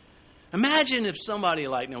 Imagine if somebody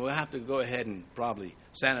now we'll have to go ahead and probably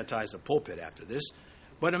sanitize the pulpit after this,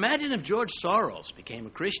 but imagine if George Soros became a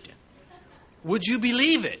Christian. Would you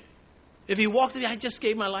believe it? If he walked in, I just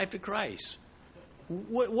gave my life to Christ.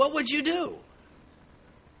 What would you do?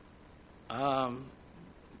 I'd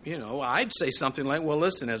say something like, well,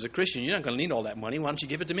 listen, as a Christian, you're not going to need all that money. Why don't you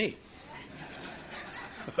give it to me?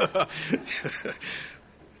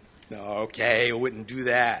 No, okay, I wouldn't do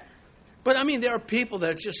that. But, there are people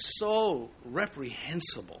that are just so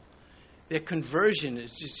reprehensible. Their conversion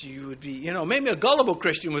is just, you would be, maybe a gullible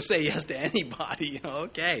Christian would say yes to anybody,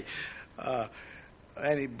 okay.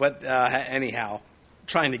 Anyhow,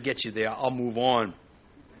 trying to get you there, I'll move on.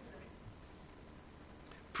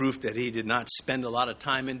 Proof that he did not spend a lot of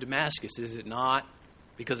time in Damascus, is it not?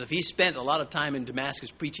 Because if he spent a lot of time in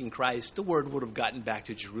Damascus preaching Christ, the word would have gotten back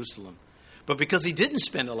to Jerusalem. But because he didn't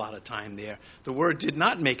spend a lot of time there, the word did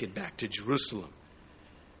not make it back to Jerusalem.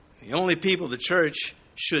 The only people the church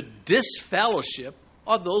should disfellowship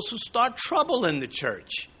are those who start trouble in the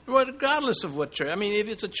church, regardless of what church. I mean, if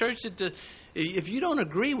it's a church that, if you don't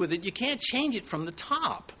agree with it, you can't change it from the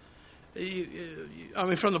top.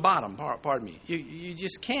 From the bottom, pardon me. You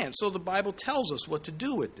just can't. So the Bible tells us what to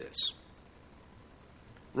do with this.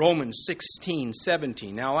 Romans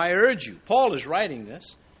 16:17. Now I urge you, Paul is writing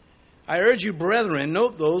this, I urge you, brethren,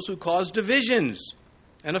 note those who cause divisions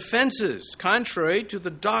and offenses, contrary to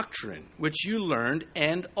the doctrine which you learned,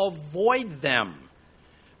 and avoid them.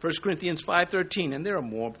 1 Corinthians 5:13, and there are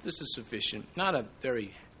more, but this is sufficient. Not a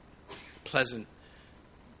very pleasant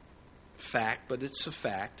fact, but it's a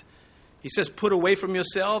fact. He says, put away from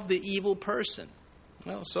yourself the evil person.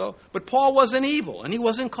 But Paul wasn't evil, and he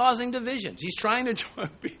wasn't causing divisions. He's trying to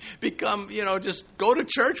become, just go to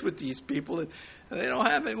church with these people, and they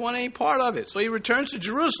don't want any part of it. So he returns to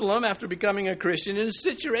Jerusalem after becoming a Christian, and his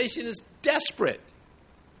situation is desperate.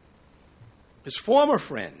 His former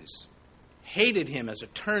friends hated him as a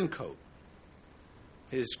turncoat.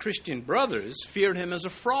 His Christian brothers feared him as a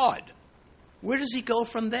fraud. Where does he go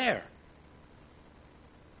from there?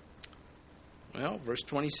 Well, verse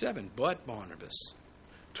 27, but Barnabas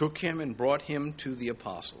took him and brought him to the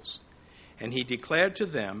apostles, and he declared to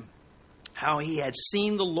them how he had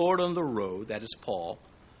seen the Lord on the road, that is Paul,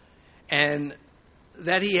 and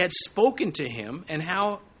that he had spoken to him, and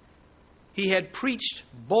how he had preached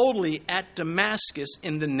boldly at Damascus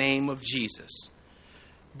in the name of Jesus.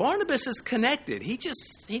 Barnabas is connected. He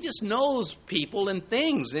just knows people and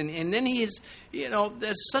things. And then he's,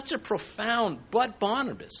 there's such a profound, but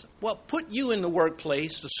Barnabas. Well, put you in the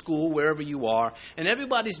workplace, the school, wherever you are, and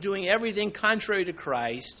everybody's doing everything contrary to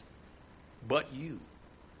Christ, but you.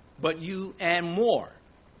 But you and more.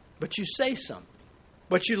 But you say something.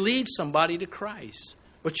 But you lead somebody to Christ.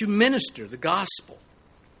 But you minister the gospel.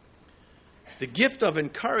 The gift of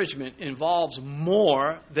encouragement involves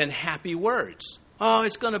more than happy words. Oh,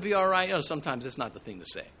 it's going to be all right. Oh, sometimes it's not the thing to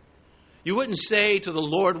say. You wouldn't say to the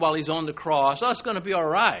Lord while he's on the cross, oh, it's going to be all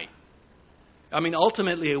right. I mean,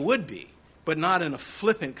 ultimately it would be, but not in a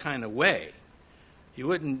flippant kind of way. You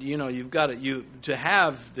wouldn't, you've got to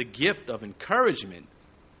have the gift of encouragement.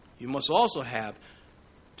 You must also have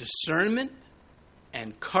discernment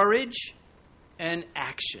and courage and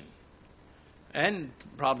action. And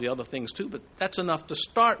probably other things too, but that's enough to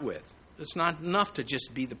start with. It's not enough to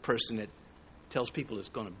just be the person that tells people it's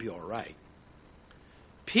going to be all right.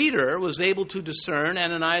 Peter was able to discern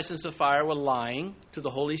Ananias and Sapphira were lying to the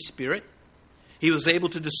Holy Spirit. He was able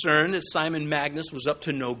to discern that Simon Magus was up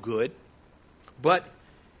to no good. But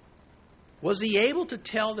was he able to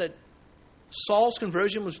tell that Saul's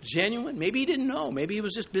conversion was genuine? Maybe he didn't know. Maybe he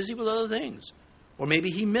was just busy with other things. Or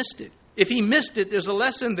maybe he missed it. If he missed it, there's a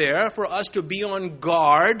lesson there for us to be on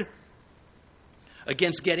guard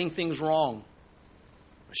against getting things wrong.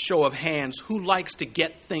 A show of hands, who likes to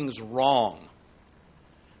get things wrong?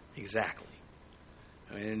 Exactly.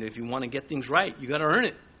 And if you want to get things right, you got to earn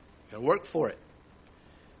it. You got to work for it.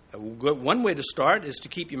 One way to start is to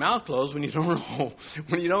keep your mouth closed when you don't know.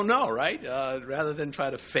 When you don't know, right? Rather than try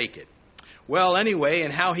to fake it. Well, anyway,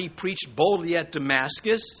 and how he preached boldly at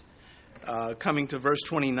Damascus, coming to verse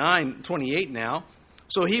 28 now.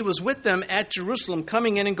 So he was with them at Jerusalem,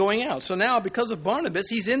 coming in and going out. So now, because of Barnabas,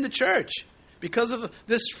 he's in the church. Because of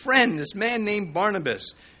this friend, this man named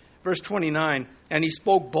Barnabas. Verse 29, and he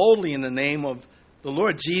spoke boldly in the name of the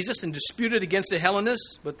Lord Jesus and disputed against the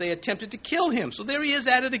Hellenists, but they attempted to kill him. So there he is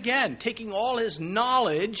at it again, taking all his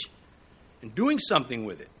knowledge and doing something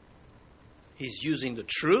with it. He's using the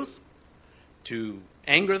truth to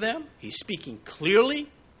anger them. He's speaking clearly.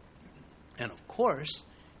 And of course,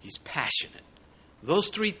 he's passionate. Those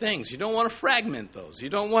three things, you don't want to fragment those. You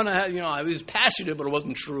don't want to have, I was passionate, but it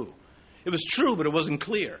wasn't true. It was true, but it wasn't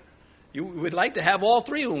clear. You would like to have all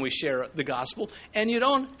three when we share the gospel, and you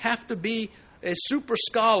don't have to be a super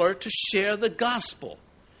scholar to share the gospel.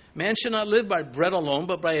 Man shall not live by bread alone,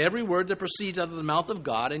 but by every word that proceeds out of the mouth of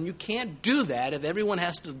God, and you can't do that if everyone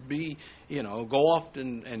has to be, go off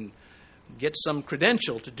and get some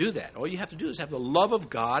credential to do that. All you have to do is have the love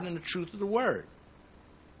of God and the truth of the word.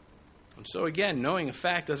 And so again, knowing a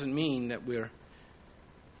fact doesn't mean that we're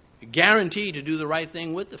guaranteed to do the right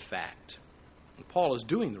thing with the fact. Paul is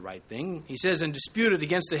doing the right thing. He says, and disputed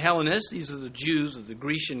against the Hellenists, these are the Jews of the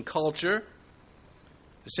Grecian culture,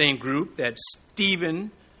 the same group that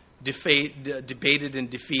Stephen debated and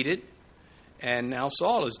defeated, and now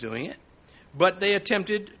Saul is doing it. But they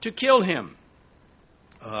attempted to kill him.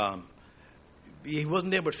 He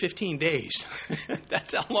wasn't there but 15 days.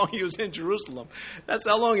 That's how long he was in Jerusalem. That's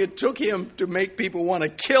how long it took him to make people want to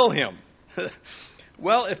kill him.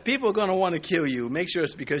 Well, if people are going to want to kill you, make sure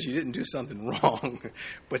it's because you didn't do something wrong,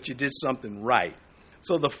 but you did something right.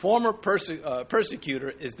 So the former persecutor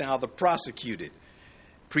is now the prosecuted,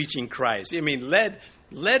 preaching Christ. I mean, led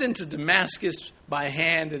into Damascus by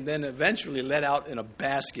hand and then eventually led out in a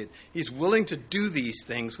basket. He's willing to do these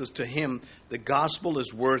things because to him the gospel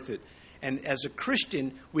is worth it. And as a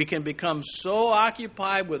Christian, we can become so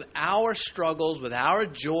occupied with our struggles, with our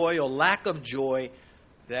joy or lack of joy,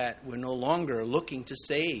 that we're no longer looking to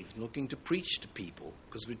save, looking to preach to people,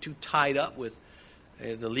 because we're too tied up with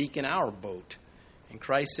the leak in our boat. And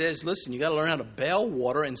Christ says, listen, you got to learn how to bail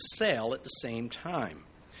water and sail at the same time.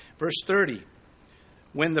 Verse 30,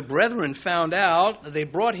 when the brethren found out, they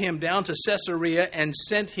brought him down to Caesarea and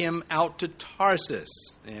sent him out to Tarsus.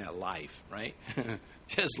 Yeah, life, right?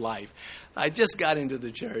 Just life. I just got into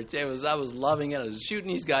the church. I was loving it. I was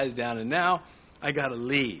shooting these guys down, and now I got to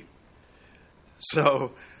leave.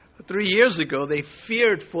 So 3 years ago, they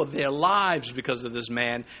feared for their lives because of this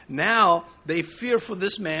man. Now they fear for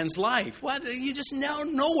this man's life. What? You just now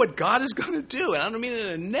know what God is going to do. And I don't mean it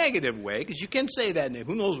in a negative way, because you can say that.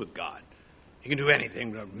 Who knows with God? You can do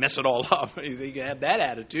anything to mess it all up. You can have that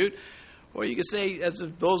attitude. Or you can say, as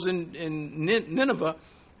of those in Nineveh,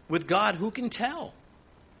 with God, who can tell?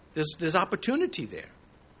 There's opportunity there.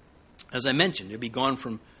 As I mentioned, they'll be gone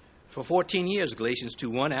for 14 years, Galatians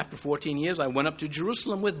 2:1. After 14 years, I went up to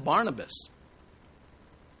Jerusalem with Barnabas.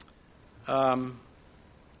 Well,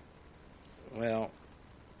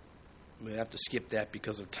 we have to skip that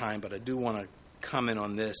because of time, but I do want to comment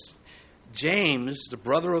on this. James, the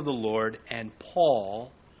brother of the Lord, and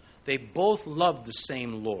Paul, they both loved the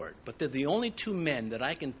same Lord. But they're the only two men that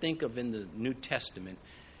I can think of in the New Testament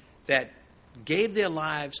that gave their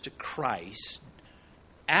lives to Christ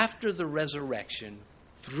after the resurrection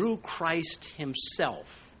through Christ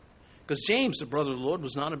himself. Because James, the brother of the Lord,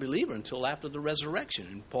 was not a believer until after the resurrection,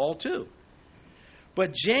 and Paul too.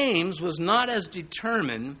 But James was not as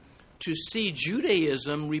determined to see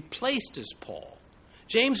Judaism replaced as Paul.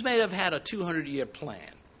 James may have had a 200-year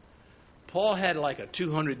plan. Paul had like a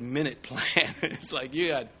 200-minute plan. It's like, you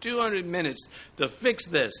got 200 minutes to fix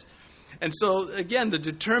this. And so, again, the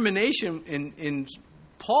determination in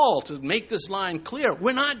Paul to make this line clear,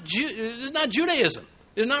 it's not Judaism.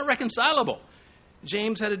 It's not reconcilable.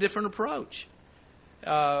 James had a different approach.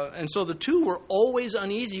 And so the two were always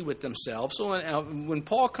uneasy with themselves. So when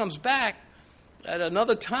Paul comes back at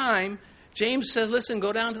another time, James says, listen,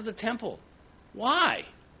 go down to the temple. Why?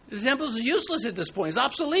 The temple is useless at this point. It's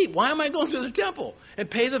obsolete. Why am I going to the temple and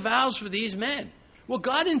pay the vows for these men? Well,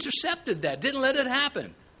 God intercepted that, didn't let it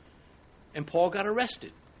happen. And Paul got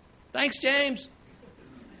arrested. Thanks, James.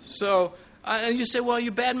 So, and you say, well,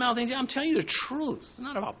 you're bad-mouthing. I'm telling you the truth. It's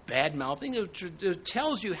not about bad-mouthing. It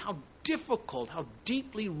tells you how difficult, how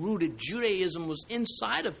deeply rooted Judaism was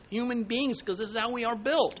inside of human beings, because this is how we are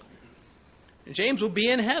built. And James will be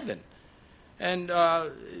in heaven.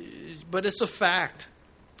 But it's a fact.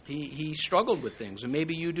 He struggled with things, and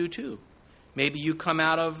maybe you do too. Maybe you come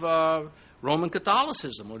out of Roman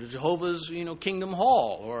Catholicism or the Jehovah's, Kingdom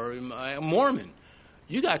Hall or a Mormon.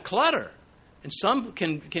 You got clutter, and some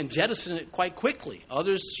can jettison it quite quickly.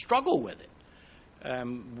 Others struggle with it,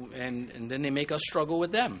 and then they make us struggle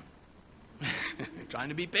with them. Trying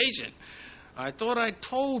to be patient. I thought I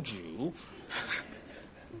told you.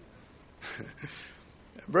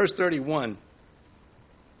 Verse 31.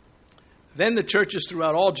 Then the churches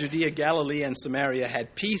throughout all Judea, Galilee, and Samaria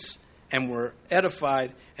had peace and were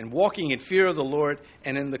edified, and walking in fear of the Lord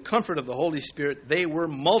and in the comfort of the Holy Spirit, they were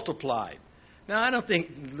multiplied. Now, I don't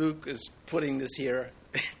think Luke is putting this here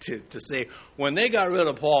to say, when they got rid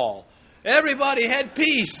of Paul, everybody had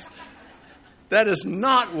peace. That is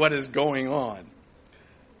not what is going on.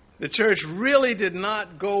 The church really did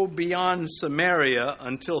not go beyond Samaria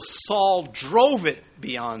until Saul drove it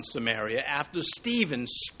beyond Samaria after Stephen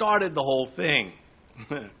started the whole thing.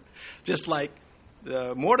 Just like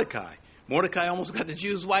Mordecai. Mordecai almost got the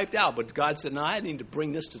Jews wiped out, but God said, no, I need to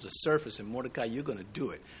bring this to the surface, and Mordecai, you're going to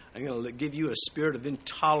do it. I'm going to give you a spirit of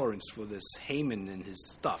intolerance for this Haman and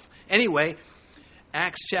his stuff. Anyway,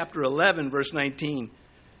 Acts chapter 11, verse 19.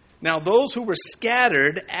 Now those who were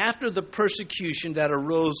scattered after the persecution that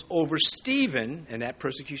arose over Stephen, and that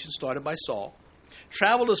persecution started by Saul,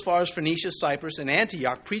 traveled as far as Phoenicia, Cyprus, and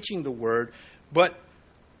Antioch, preaching the word, but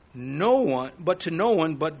to no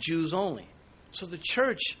one but Jews only. So the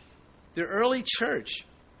church, the early church,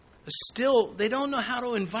 still, they don't know how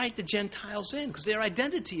to invite the Gentiles in because their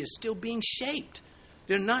identity is still being shaped.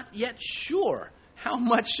 They're not yet sure how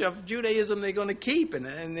much of Judaism they're going to keep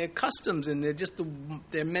and their customs and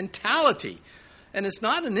their mentality. And it's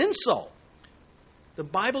not an insult. The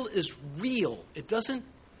Bible is real. It doesn't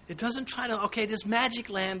try to, okay, there's magic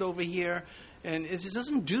land over here, and it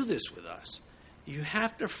doesn't do this with us. You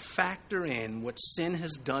have to factor in what sin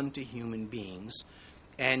has done to human beings,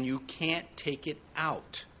 and you can't take it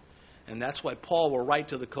out. And that's why Paul will write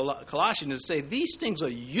to the Colossians and say, these things are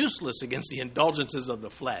useless against the indulgences of the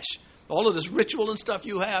flesh. All of this ritual and stuff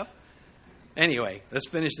you have. Anyway, let's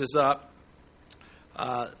finish this up.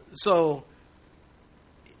 So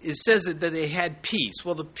it says that they had peace.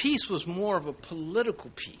 Well, the peace was more of a political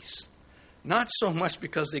peace. Not so much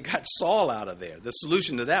because they got Saul out of there. The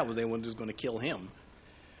solution to that was they weren't just going to kill him.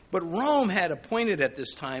 But Rome had appointed at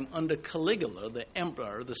this time under Caligula, the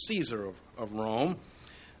emperor, the Caesar of Rome,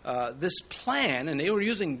 this plan, and they were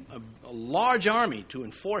using a large army to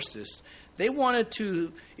enforce this. They wanted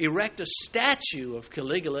to erect a statue of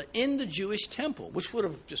Caligula in the Jewish temple, which would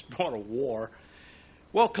have just brought a war.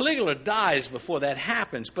 Well, Caligula dies before that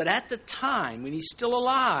happens, but at the time, when he's still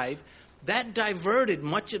alive, that diverted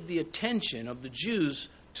much of the attention of the Jews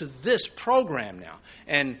to this program now.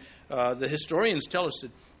 And the historians tell us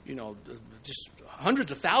that, just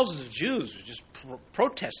hundreds of thousands of Jews were just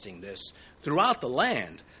protesting this throughout the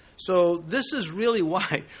land. So this is really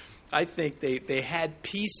why I think they had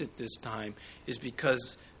peace at this time, is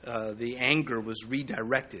because the anger was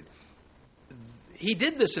redirected. He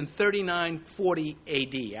did this in 3940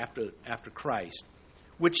 AD, after Christ,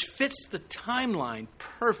 which fits the timeline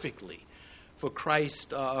perfectly for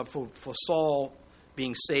Christ, for Saul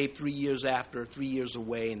being saved 3 years after, 3 years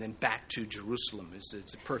away, and then back to Jerusalem.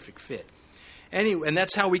 It's a perfect fit. Anyway, and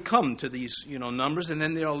that's how we come to these, numbers. And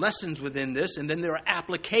then there are lessons within this, and then there are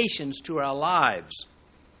applications to our lives.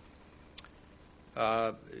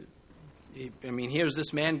 Here's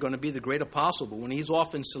this man going to be the great apostle, but when he's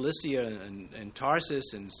off in Cilicia and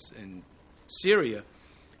Tarsus and Syria,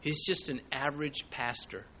 he's just an average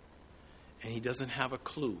pastor, and he doesn't have a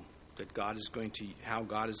clue that how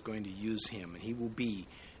God is going to use him, and he will be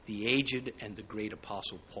the aged and the great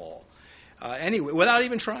apostle Paul. Anyway, without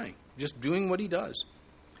even trying, just doing what he does.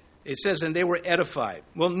 It says, and they were edified.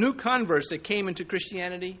 Well, new converts that came into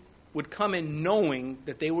Christianity would come in knowing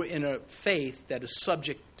that they were in a faith that is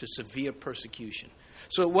subject to severe persecution.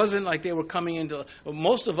 So it wasn't like they were coming into,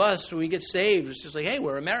 most of us, when we get saved, it's just like, hey,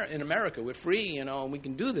 we're in America, we're free, and we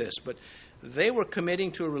can do this. But they were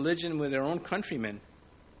committing to a religion where their own countrymen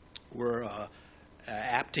were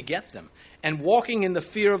apt to get them. And walking in the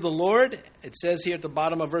fear of the Lord, it says here at the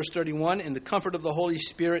bottom of verse 31, in the comfort of the Holy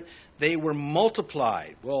Spirit, they were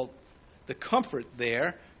multiplied. Well, the comfort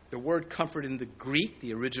there, the word comfort in the Greek,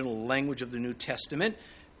 the original language of the New Testament,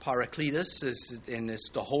 Parakletos, and it's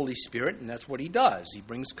the Holy Spirit, and that's what he does. He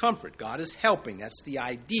brings comfort. God is helping. That's the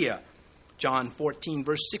idea. John 14,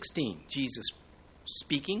 verse 16, Jesus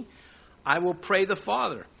speaking, I will pray the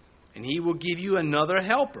Father, and he will give you another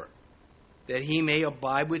helper, that he may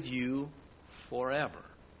abide with you forever.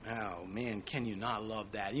 Oh, man, can you not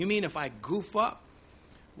love that? You mean if I goof up?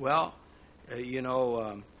 Well,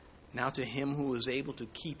 now to him who is able to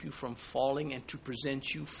keep you from falling and to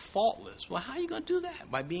present you faultless. Well, how are you going to do that?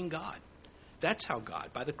 By being God. That's how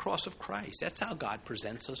God, by the cross of Christ, that's how God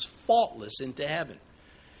presents us faultless into heaven.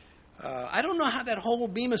 I don't know how that whole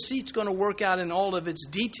Bema seat's going to work out in all of its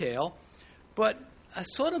detail, but I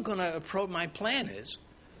sort of going to approach, my plan is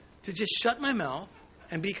to just shut my mouth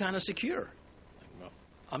and be kind of secure. Well,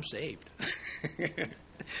 I'm saved.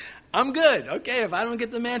 I'm good. Okay, if I don't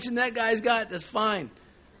get the mansion that guy's got, that's fine.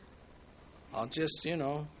 I'll just,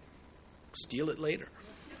 steal it later.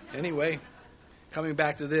 Anyway, coming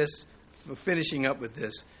back to this, finishing up with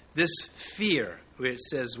this fear, where it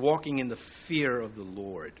says walking in the fear of the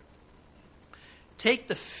Lord. Take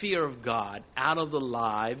the fear of God out of the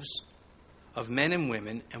lives of men and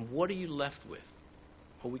women, and what are you left with?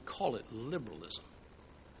 Well, we call it liberalism.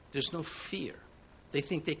 There's no fear. They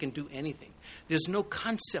think they can do anything. There's no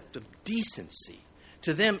concept of decency.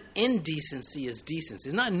 To them, indecency is decency.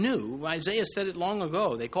 It's not new. Isaiah said it long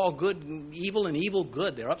ago. They call good evil and evil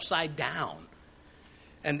good. They're upside down.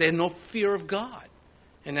 And there's no fear of God.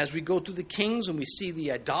 And as we go through the kings and we see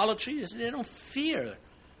the idolatry, they don't fear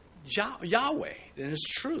Yahweh and his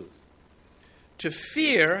truth. To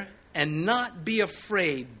fear and not be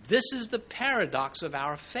afraid, this is the paradox of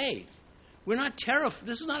our faith. We're not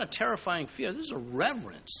This is not a terrifying fear. This is a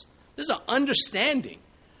reverence. This is an understanding.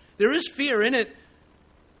 There is fear in it.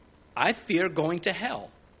 I fear going to hell.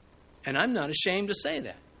 And I'm not ashamed to say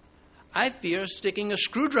that. I fear sticking a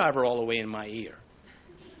screwdriver all the way in my ear.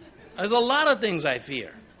 There's a lot of things I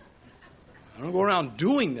fear. I don't go around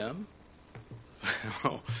doing them.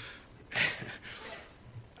 All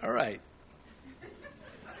right.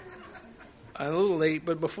 I'm a little late,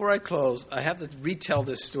 but before I close, I have to retell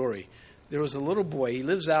this story. There was a little boy. He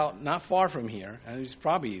lives out not far from here, and he's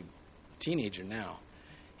probably a teenager now.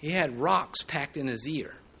 He had rocks packed in his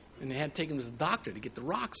ear, and they had to take him to the doctor to get the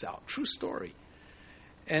rocks out. True story.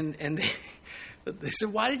 And they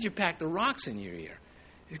said, "Why did you pack the rocks in your ear?"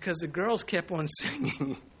 It's because the girls kept on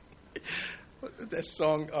singing that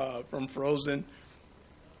song from Frozen.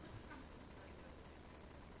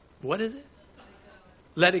 What is it?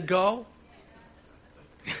 Let It Go?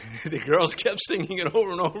 The girls kept singing it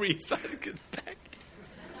over and over. He decided to get back.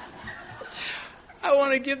 I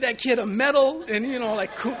want to give that kid a medal and,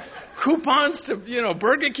 like coupons to,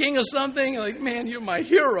 Burger King or something. Like, man, you're my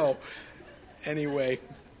hero. Anyway,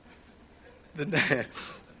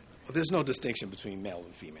 there's no distinction between male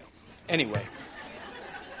and female. Anyway,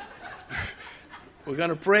 we're going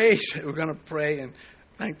to pray. We're going to pray and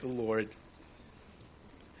thank the Lord.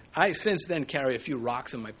 I since then carry a few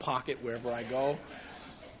rocks in my pocket wherever I go.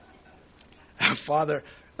 Father,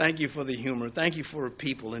 thank you for the humor. Thank you for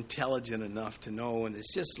people intelligent enough to know, and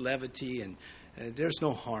it's just levity, and there's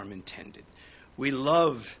no harm intended. We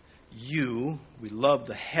love you. We love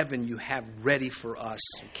the heaven you have ready for us.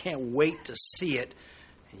 We can't wait to see it,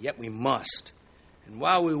 and yet we must. And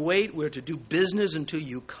while we wait, we're to do business until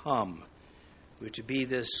you come. We're to be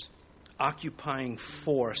this occupying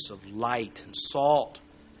force of light and salt.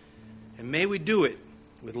 And may we do it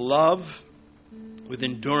with love, with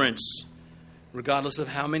endurance. Regardless of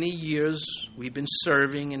how many years we've been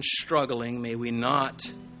serving and struggling, may we not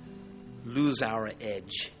lose our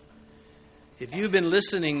edge. If you've been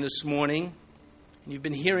listening this morning, and you've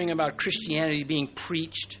been hearing about Christianity being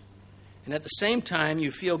preached, and at the same time you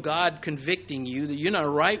feel God convicting you that you're not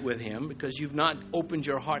right with Him because you've not opened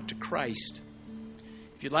your heart to Christ,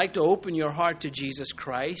 if you'd like to open your heart to Jesus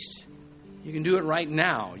Christ, you can do it right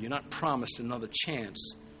now. You're not promised another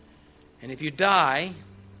chance. And if you die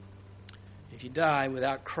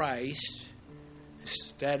without Christ,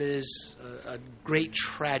 that is a great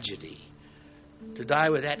tragedy. To die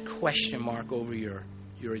with that question mark over your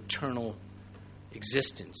eternal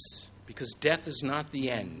existence. Because death is not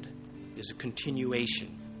the end. It's a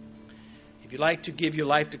continuation. If you'd like to give your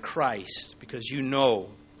life to Christ because you know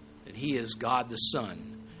that He is God the Son,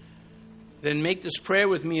 then make this prayer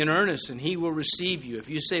with me in earnest and He will receive you. If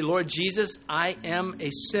you say, Lord Jesus, I am a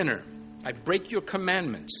sinner. I break your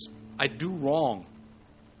commandments. I do wrong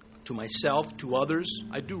to myself, to others.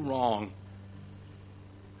 I do wrong.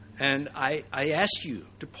 And I ask you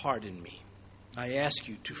to pardon me. I ask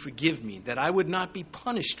you to forgive me, that I would not be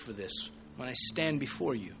punished for this when I stand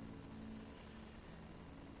before you.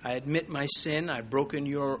 I admit my sin. I've broken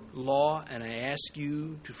your law, and I ask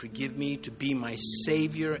you to forgive me, to be my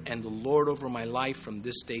Savior and the Lord over my life from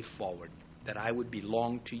this day forward, that I would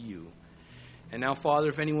belong to you. And now, Father,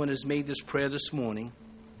 if anyone has made this prayer this morning,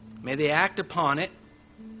 may they act upon it.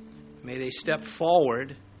 May they step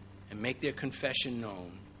forward and make their confession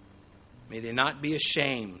known. May they not be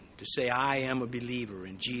ashamed to say, I am a believer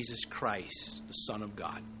in Jesus Christ, the Son of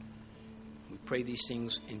God. We pray these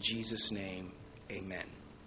things in Jesus' name. Amen.